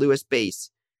for my Lewis base.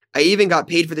 I even got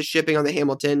paid for the shipping on the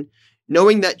Hamilton.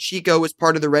 Knowing that Chico was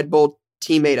part of the Red Bull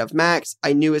teammate of Max,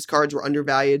 I knew his cards were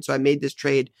undervalued, so I made this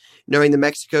trade. Knowing the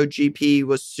Mexico GP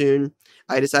was soon,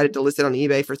 I decided to list it on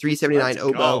eBay for $379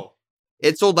 Obo.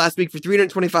 It sold last week for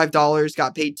 $325,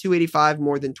 got paid $285,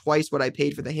 more than twice what I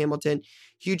paid for the Hamilton.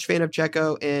 Huge fan of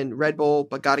Checo and Red Bull,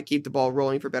 but got to keep the ball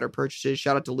rolling for better purchases.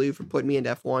 Shout out to Lou for putting me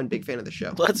into F1. Big fan of the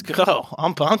show. Let's go.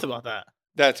 I'm pumped about that.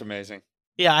 That's amazing.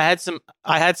 Yeah, I had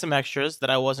some extras that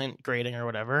I wasn't grading or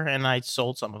whatever, and I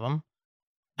sold some of them.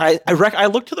 I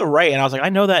looked to the right and I was like, I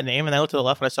know that name, and I looked to the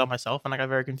left and I saw myself and I got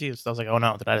very confused. I was like, oh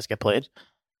no, did I just get played?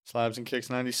 Slabs and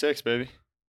Kicks 96, baby.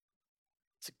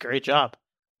 It's a great job.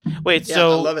 Wait, Yeah,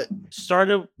 so I love it.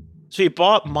 So he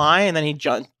bought mine and then he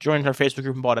joined our Facebook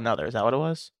group and bought another. Is that what it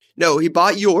was? No, he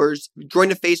bought yours,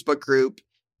 joined a Facebook group,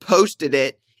 posted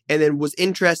it, and then was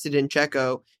interested in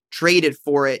Checo, traded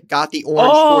for it, got the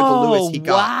orange for the Lewis he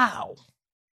got. Wow.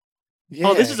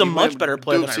 Oh, this is a he much went better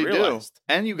play than I doopsie-doo. realized.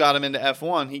 And you got him into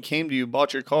F1. He came to you,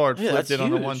 bought your card, Yeah, flipped that's it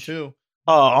on the huge. 1-2.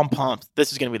 Oh, I'm pumped.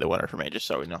 This is going to be the winner for me, just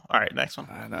so we know. All right, next one.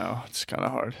 I know. It's kind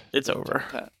of hard. It's over.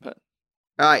 Pat. All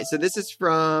right, so this is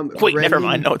from Wait, never Brendan-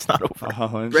 mind. No, it's not over.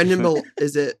 Oh, Brendan,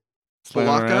 is it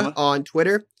Palaka on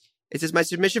Twitter. It says, my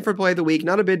submission for play of the week,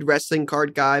 not a big wrestling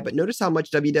card guy, but notice how much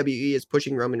WWE is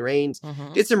pushing Roman Reigns.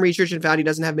 Mhm. Did some research and found he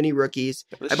doesn't have many rookies.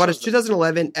 I bought his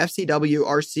 2011 FCW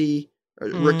RC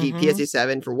rookie PSA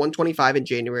 7 for $125 in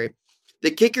January.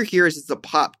 The kicker here is it's a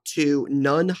pop 2,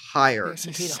 none higher.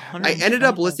 I ended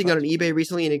up listing on an eBay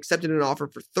recently and accepted an offer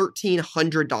for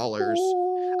 $1,300.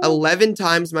 11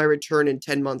 times my return in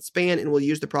 10-month span, and will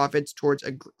use the profits towards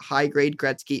a high-grade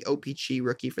Gretzky OPC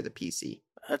rookie for the PC.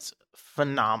 That's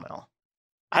phenomenal.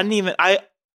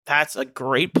 That's a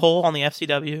great pull on the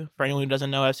FCW. For anyone who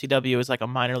doesn't know, FCW is like a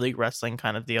minor league wrestling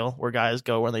kind of deal where guys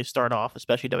go when they start off,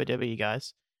 especially WWE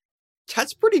guys.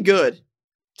 That's pretty good.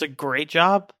 It's a great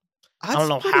job. That's I don't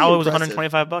know how it was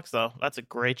 $125 though. That's a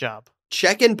great job.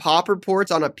 Checking pop reports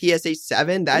on a PSA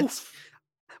 7.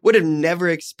 Would have never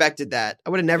expected that. I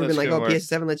would have never been like, PSA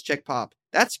 7, let's check pop.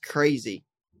 That's crazy.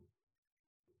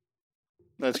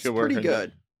 That's good work. Pretty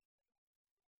good.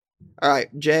 All right,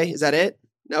 Jay, is that it?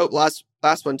 Nope, last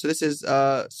one. So this is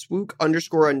swook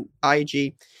 _ on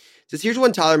IG. Says, here's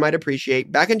one Tyler might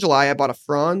appreciate. Back in July, I bought a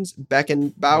Franz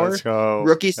Beckenbauer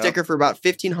rookie sticker for about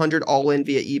 $1,500 all in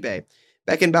via eBay.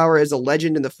 Beckenbauer is a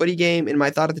legend in the footy game, and my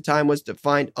thought at the time was to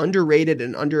find underrated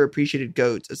and underappreciated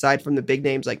GOATs, aside from the big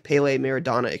names like Pele,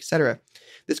 Maradona, etc.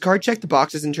 This card checked the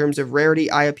boxes in terms of rarity,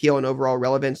 eye appeal, and overall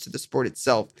relevance to the sport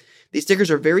itself. These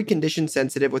stickers are very condition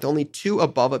sensitive, with only 2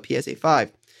 above a PSA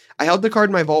 5. I held the card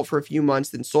in my vault for a few months,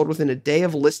 then sold within a day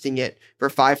of listing it for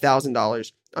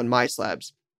 $5,000 on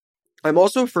MySlabs. I'm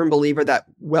also a firm believer that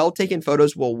well-taken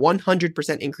photos will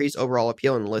 100% increase overall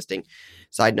appeal in the listing.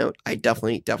 Side note, I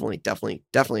definitely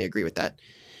agree with that.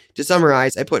 To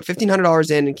summarize, I put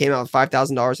 $1,500 in and came out with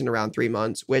 $5,000 in around 3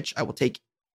 months, which I will take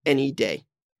any day.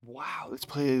 Wow, this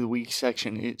play of the week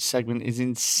segment is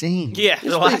insane. Yeah,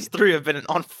 the last 3 have been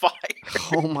on fire.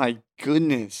 Oh my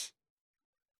goodness.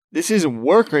 This isn't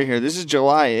work right here. This is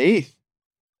July 8th.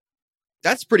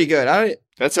 That's pretty good.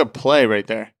 That's a play right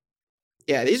there.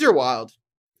 Yeah, these are wild.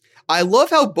 I love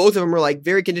how both of them are like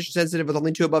very condition sensitive with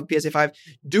only 2 above PSA 5.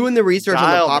 Doing the research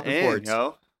on the pop reports.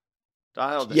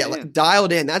 Dialed in. Yeah, like,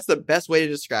 dialed in. That's the best way to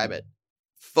describe it.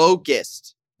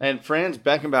 Focused. And Franz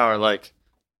Beckenbauer, like,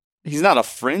 he's not a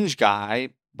fringe guy,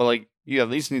 but like, you at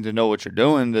least need to know what you're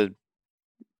doing to.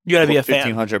 You gotta be a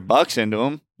fan. $1,500 into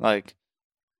him. Like,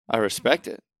 I respect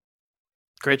it.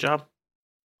 Great job.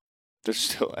 There's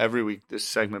still every week this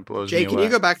segment blows me away. Jay, can you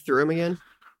go back through him again?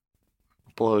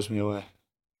 Blows me away.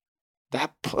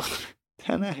 That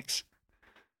 10x.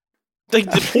 Like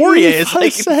the Poirier is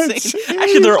like insane.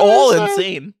 Actually, they're all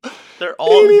insane. They're all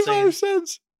 85 insane.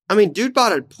 Cents. I mean, dude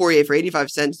bought a Poirier for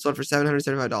 85 cents, sold for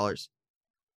 $775.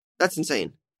 That's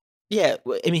insane. Yeah,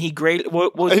 I mean, he graded.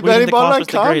 What he bought it on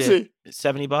 $70,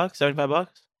 $75?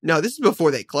 No, this is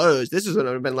before they closed. This is when it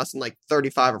would have been less than like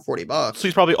 $35 or $40. So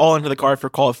he's probably all into the card for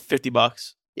call of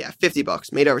 $50. Yeah,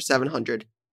 $50. Made over $700.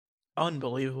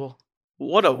 Unbelievable.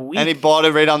 What a week. And he bought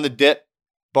it right on the dip.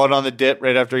 Bought it on the dip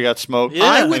right after he got smoked. Yeah.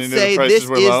 I would say this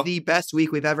is the best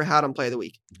week we've ever had on Play of the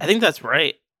Week. I think that's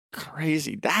right.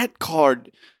 Crazy. That card,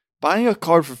 buying a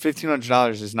card for $1,500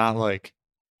 is not like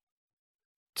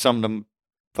something to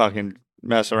fucking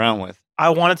mess around with. I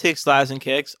want to take slabs and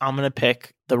kicks. I'm going to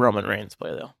pick the Roman Reigns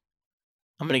play, though.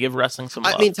 I'm going to give wrestling some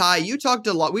love. I mean, Ty,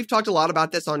 we've talked a lot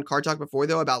about this on Card Talk before,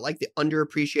 though, about like the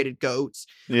underappreciated GOATs.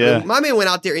 Yeah. I mean, my man went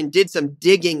out there and did some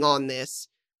digging on this,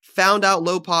 found out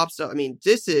low pop stuff. I mean,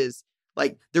 this is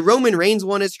like the Roman Reigns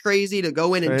one is crazy to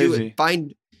go in and do it.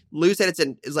 Find Lou said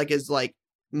it's like his like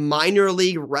minor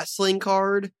league wrestling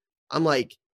card. I'm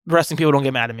like, wrestling people don't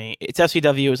get mad at me. It's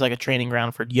FCW is like a training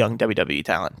ground for young WWE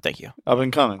talent. Thank you. Up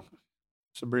and coming.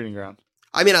 It's a breeding ground.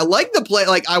 I mean, I like the play.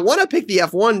 Like, I want to pick the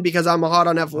F1 because I'm hot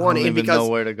on F1 and because know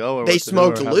where to go or they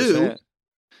smoked Lou.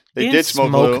 They did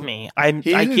smoke Lou. Me. I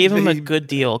gave him a good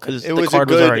deal because the card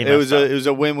was already messed up. It was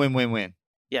a win-win-win-win.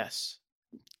 Yes.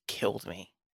 Killed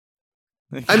me.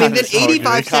 I mean, then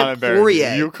 85-cent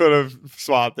Poirier. You could have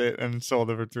swapped it and sold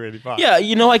it for $285.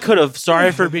 Yeah, I could have.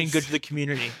 Sorry for being good to the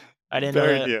community. I didn't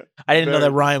know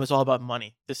that Ryan was all about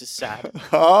money. This is sad.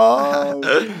 Oh,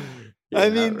 I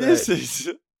mean, this is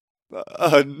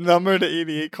a number to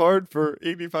 88 card for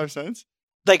 85 cents.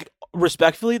 Like,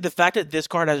 respectfully, the fact that this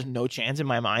card has no chance in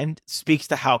my mind speaks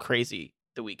to how crazy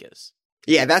the week is.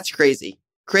 Yeah, that's crazy.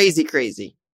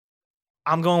 Crazy.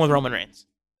 I'm going with Roman Reigns.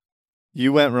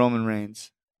 You went Roman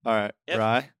Reigns. All right, yep.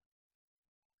 Right?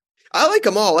 I like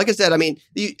them all. Like I said, I mean,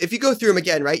 if you go through them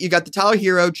again, right? You got the Tyler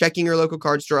Hero, checking your local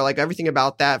card store, like everything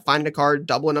about that. Finding a card,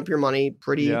 doubling up your money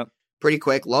pretty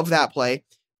quick. Love that play.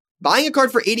 Buying a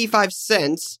card for 85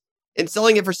 cents and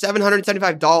selling it for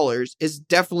 $775 is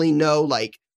definitely no,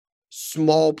 like,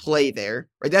 small play there,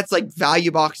 right? That's like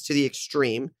value box to the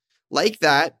extreme. Like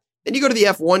that. Then you go to the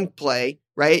F1 play,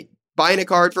 right? Buying a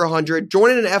card for 100,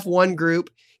 joining an F1 group,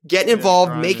 getting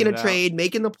involved, making a trade,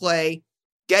 making the play,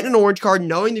 getting an orange card,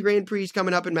 knowing the Grand Prix is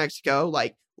coming up in Mexico.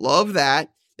 Like, love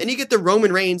that. Then you get the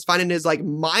Roman Reigns finding his like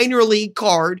minor league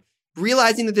card,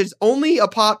 realizing that there's only a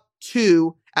pop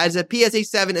 2 as a PSA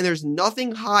 7 and there's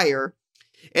nothing higher.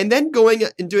 And then going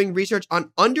and doing research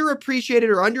on underappreciated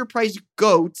or underpriced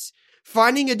GOATs,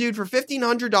 finding a dude for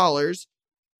 $1,500.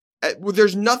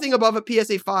 There's nothing above a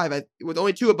PSA 5, with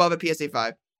only 2 above a PSA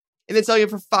 5. And then selling it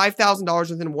for $5,000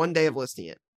 within 1 day of listing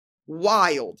it.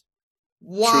 Wild.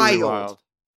 Truly wild.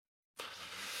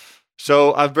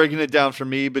 So I'm breaking it down for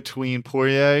me between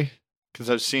Poirier, because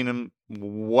I've seen him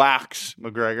wax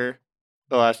McGregor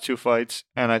the last 2 fights.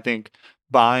 And I think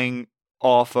buying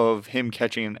off of him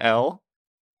catching an L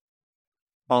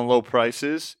on low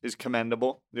prices is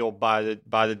commendable. The old buy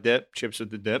the dip, chips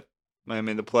with the dip. I'm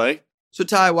in the play. So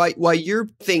Ty, while you're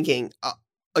thinking,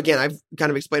 again, I've kind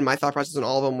of explained my thought process on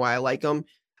all of them, why I like them.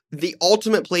 The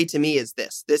ultimate play to me is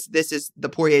this. This is the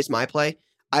Poirier's my play.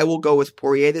 I will go with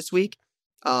Poirier this week.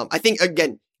 I think,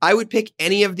 again, I would pick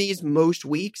any of these most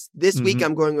weeks. This week,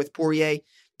 I'm going with Poirier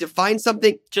to find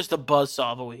something. Just a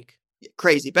buzzsaw of a week.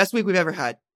 Crazy. Best week we've ever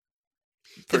had.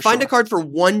 To find a card for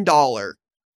 $1.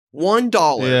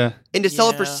 $1. Yeah. And to sell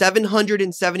it for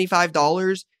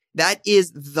 $775. That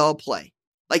is the play.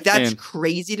 Like, that's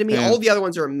crazy to me. All the other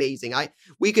ones are amazing.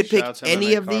 We could pick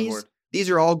any of these. These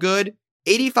are all good.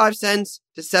 85 cents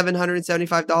to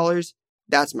 $775.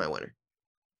 That's my winner.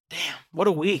 Damn, what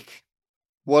a week.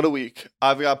 What a week.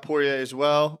 I've got Poirier as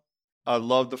well. I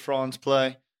love the Franz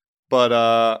play, but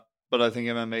I think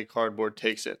MMA Cardboard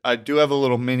takes it. I do have a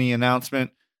little mini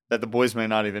announcement that the boys may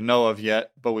not even know of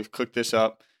yet, but we've cooked this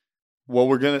up. What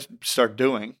we're going to start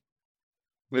doing,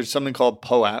 there's something called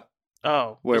POAP.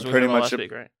 Oh, where pretty much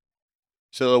week, right?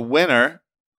 So the winner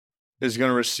is going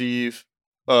to receive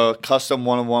a custom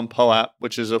one-on-one POAP,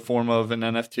 which is a form of an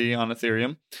NFT on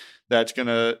Ethereum. That's going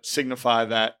to signify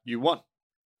that you won.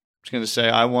 It's going to say,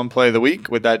 I won play of the week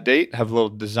with that date, have a little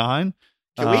design.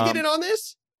 Can we get in on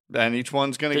this? And each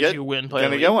one's going to get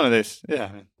one of these.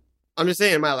 Yeah. I'm just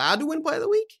saying, am I allowed to win play of the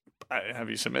week? Have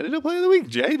you submitted a play of the week?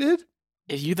 Jay did.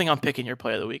 If you think I'm picking your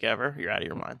play of the week ever, you're out of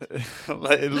your mind.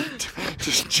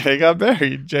 Just Jay got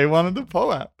buried. Jay wanted the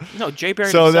POAP. No, Jay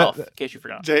buried himself, in case you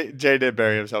forgot. Jay did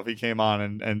bury himself. He came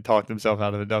on and talked himself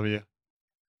out of the W.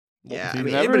 Yeah,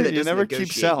 you never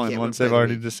keep selling once they've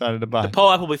already decided to buy. The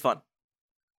POAP will be fun.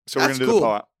 So we're going to do the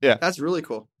POAP. Yeah. That's really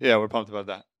cool. Yeah, we're pumped about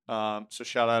that. So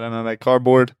shout out MMA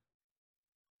Cardboard.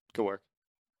 Good work.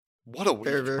 What a week.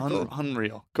 Very, very cool.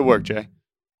 Unreal. Good work, Jay.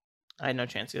 I had no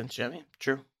chance against Jimmy.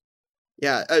 True.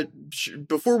 Yeah.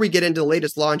 Before we get into the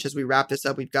latest launch, as we wrap this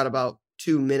up, we've got about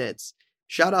 2 minutes.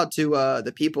 Shout out to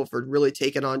the people for really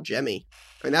taking on Jemmy.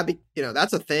 I mean,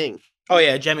 that's a thing. Oh,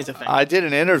 yeah. Jemmy's a thing. I did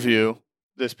an interview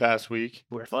this past week.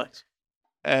 Weird flex.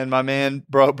 And my man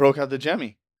broke out the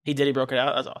Jemmy. He did. He broke it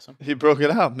out. That's awesome. He broke it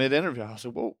out mid-interview. I was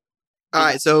like, whoa. All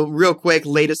right, so real quick,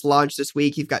 latest launch this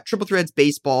week. You've got Triple Threads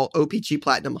Baseball, OPG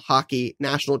Platinum Hockey,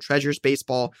 National Treasures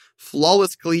Baseball,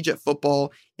 Flawless Collegiate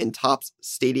Football, and Topps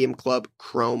Stadium Club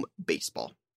Chrome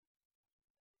Baseball.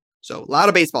 So a lot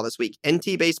of baseball this week.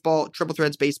 NT Baseball, Triple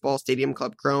Threads Baseball, Stadium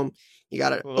Club Chrome. You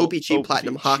got an OPG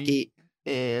Platinum Hockey,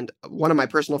 and one of my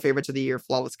personal favorites of the year,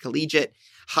 Flawless Collegiate,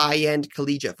 high-end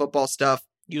collegiate football stuff.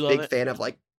 You love it. Big fan of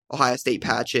like Ohio State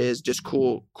patches, just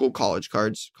cool college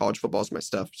cards. College football is my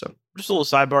stuff. So just a little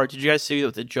sidebar. Did you guys see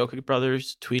what the Jokic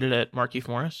brothers tweeted at Markieff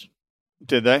Morris?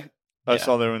 Did they? I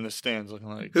saw they were in the stands looking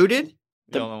like. Who did?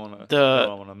 They don't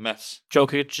want to mess.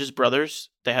 Jokic's brothers,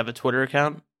 they have a Twitter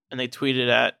account, and they tweeted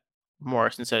at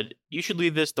Morris and said, "You should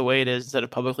leave this the way it is instead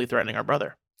of publicly threatening our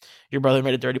brother. Your brother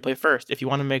made a dirty play first. If you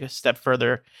want to make a step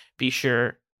further, be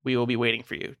sure we will be waiting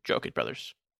for you." Jokic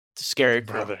brothers. It's a scary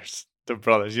brothers. The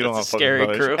brothers. You don't want scary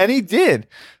brothers. Crew. And he did.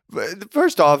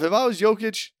 First off, if I was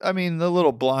Jokic, I mean, the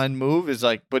little blind move is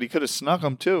like, but he could have snuck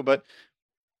him too. But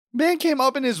man came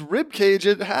up in his rib cage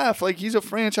at half. Like he's a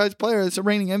franchise player. It's a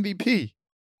reigning MVP.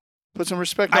 Put some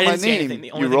respect on my name.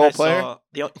 You role player.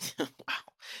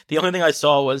 The only thing I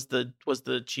saw was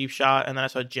the cheap shot, and then I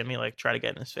saw Jimmy like try to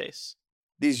get in his face.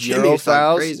 These Euro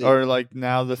fouls are like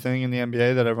now the thing in the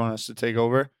NBA that everyone has to take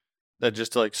over. That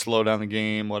just to like slow down the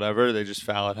game, whatever. They just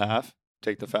foul at half,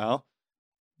 take the foul,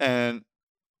 and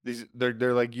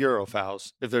they're like Euro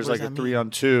fouls. If there's like a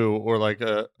 3-on-2 or like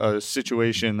a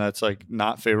situation that's like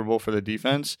not favorable for the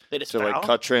defense to like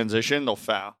cut transition, they'll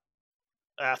foul.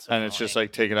 That's and it's just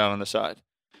like take it out on the side.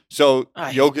 So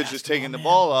Jokic is taking the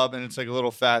ball up, and it's like a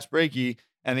little fast breaky,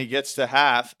 and he gets to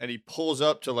half, and he pulls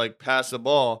up to like pass the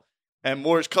ball, and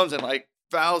Morris comes and like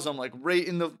fouls him like right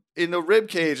in the rib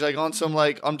cage, like on some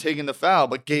like I'm taking the foul,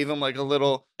 but gave him like a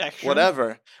little Extra?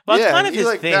 whatever. Well, that's Yeah, kind and of his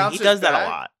like, thing. He bounces does that back, a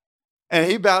lot. and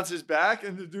he bounces back,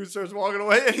 and the dude starts walking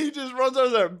away, and he just runs over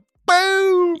there,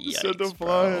 boom, sent him Yikes,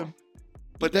 flying. bro.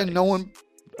 But then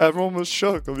everyone was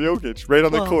shook of Jokic right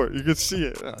on the Well- court. You could see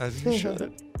it as you should.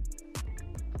 It's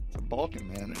a Balkan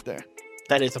man right there.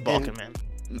 That is a Balkan man.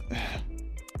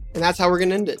 And that's how we're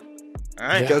gonna end it. All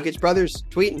right. Jokic brothers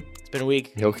tweeting. It's been a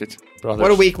week. Jokic, brothers.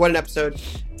 What a week! What an episode!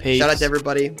 Peace. Shout out to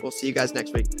everybody. We'll see you guys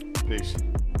next week. Peace.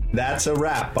 That's a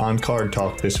wrap on Card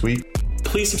Talk this week.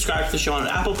 Please subscribe to the show on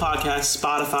Apple Podcasts,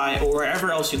 Spotify, or wherever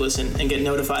else you listen and get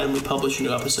notified when we publish a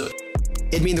new episode.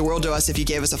 It'd mean the world to us if you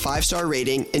gave us a 5-star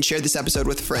rating and shared this episode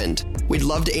with a friend. We'd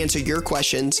love to answer your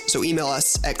questions, so email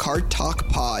us at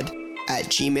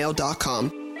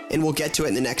cardtalkpod@gmail.com and we'll get to it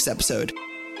in the next episode.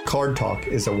 Card Talk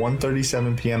is a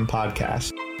 1:37 p.m.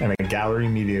 podcast and a Gallery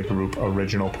Media Group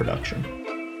original production.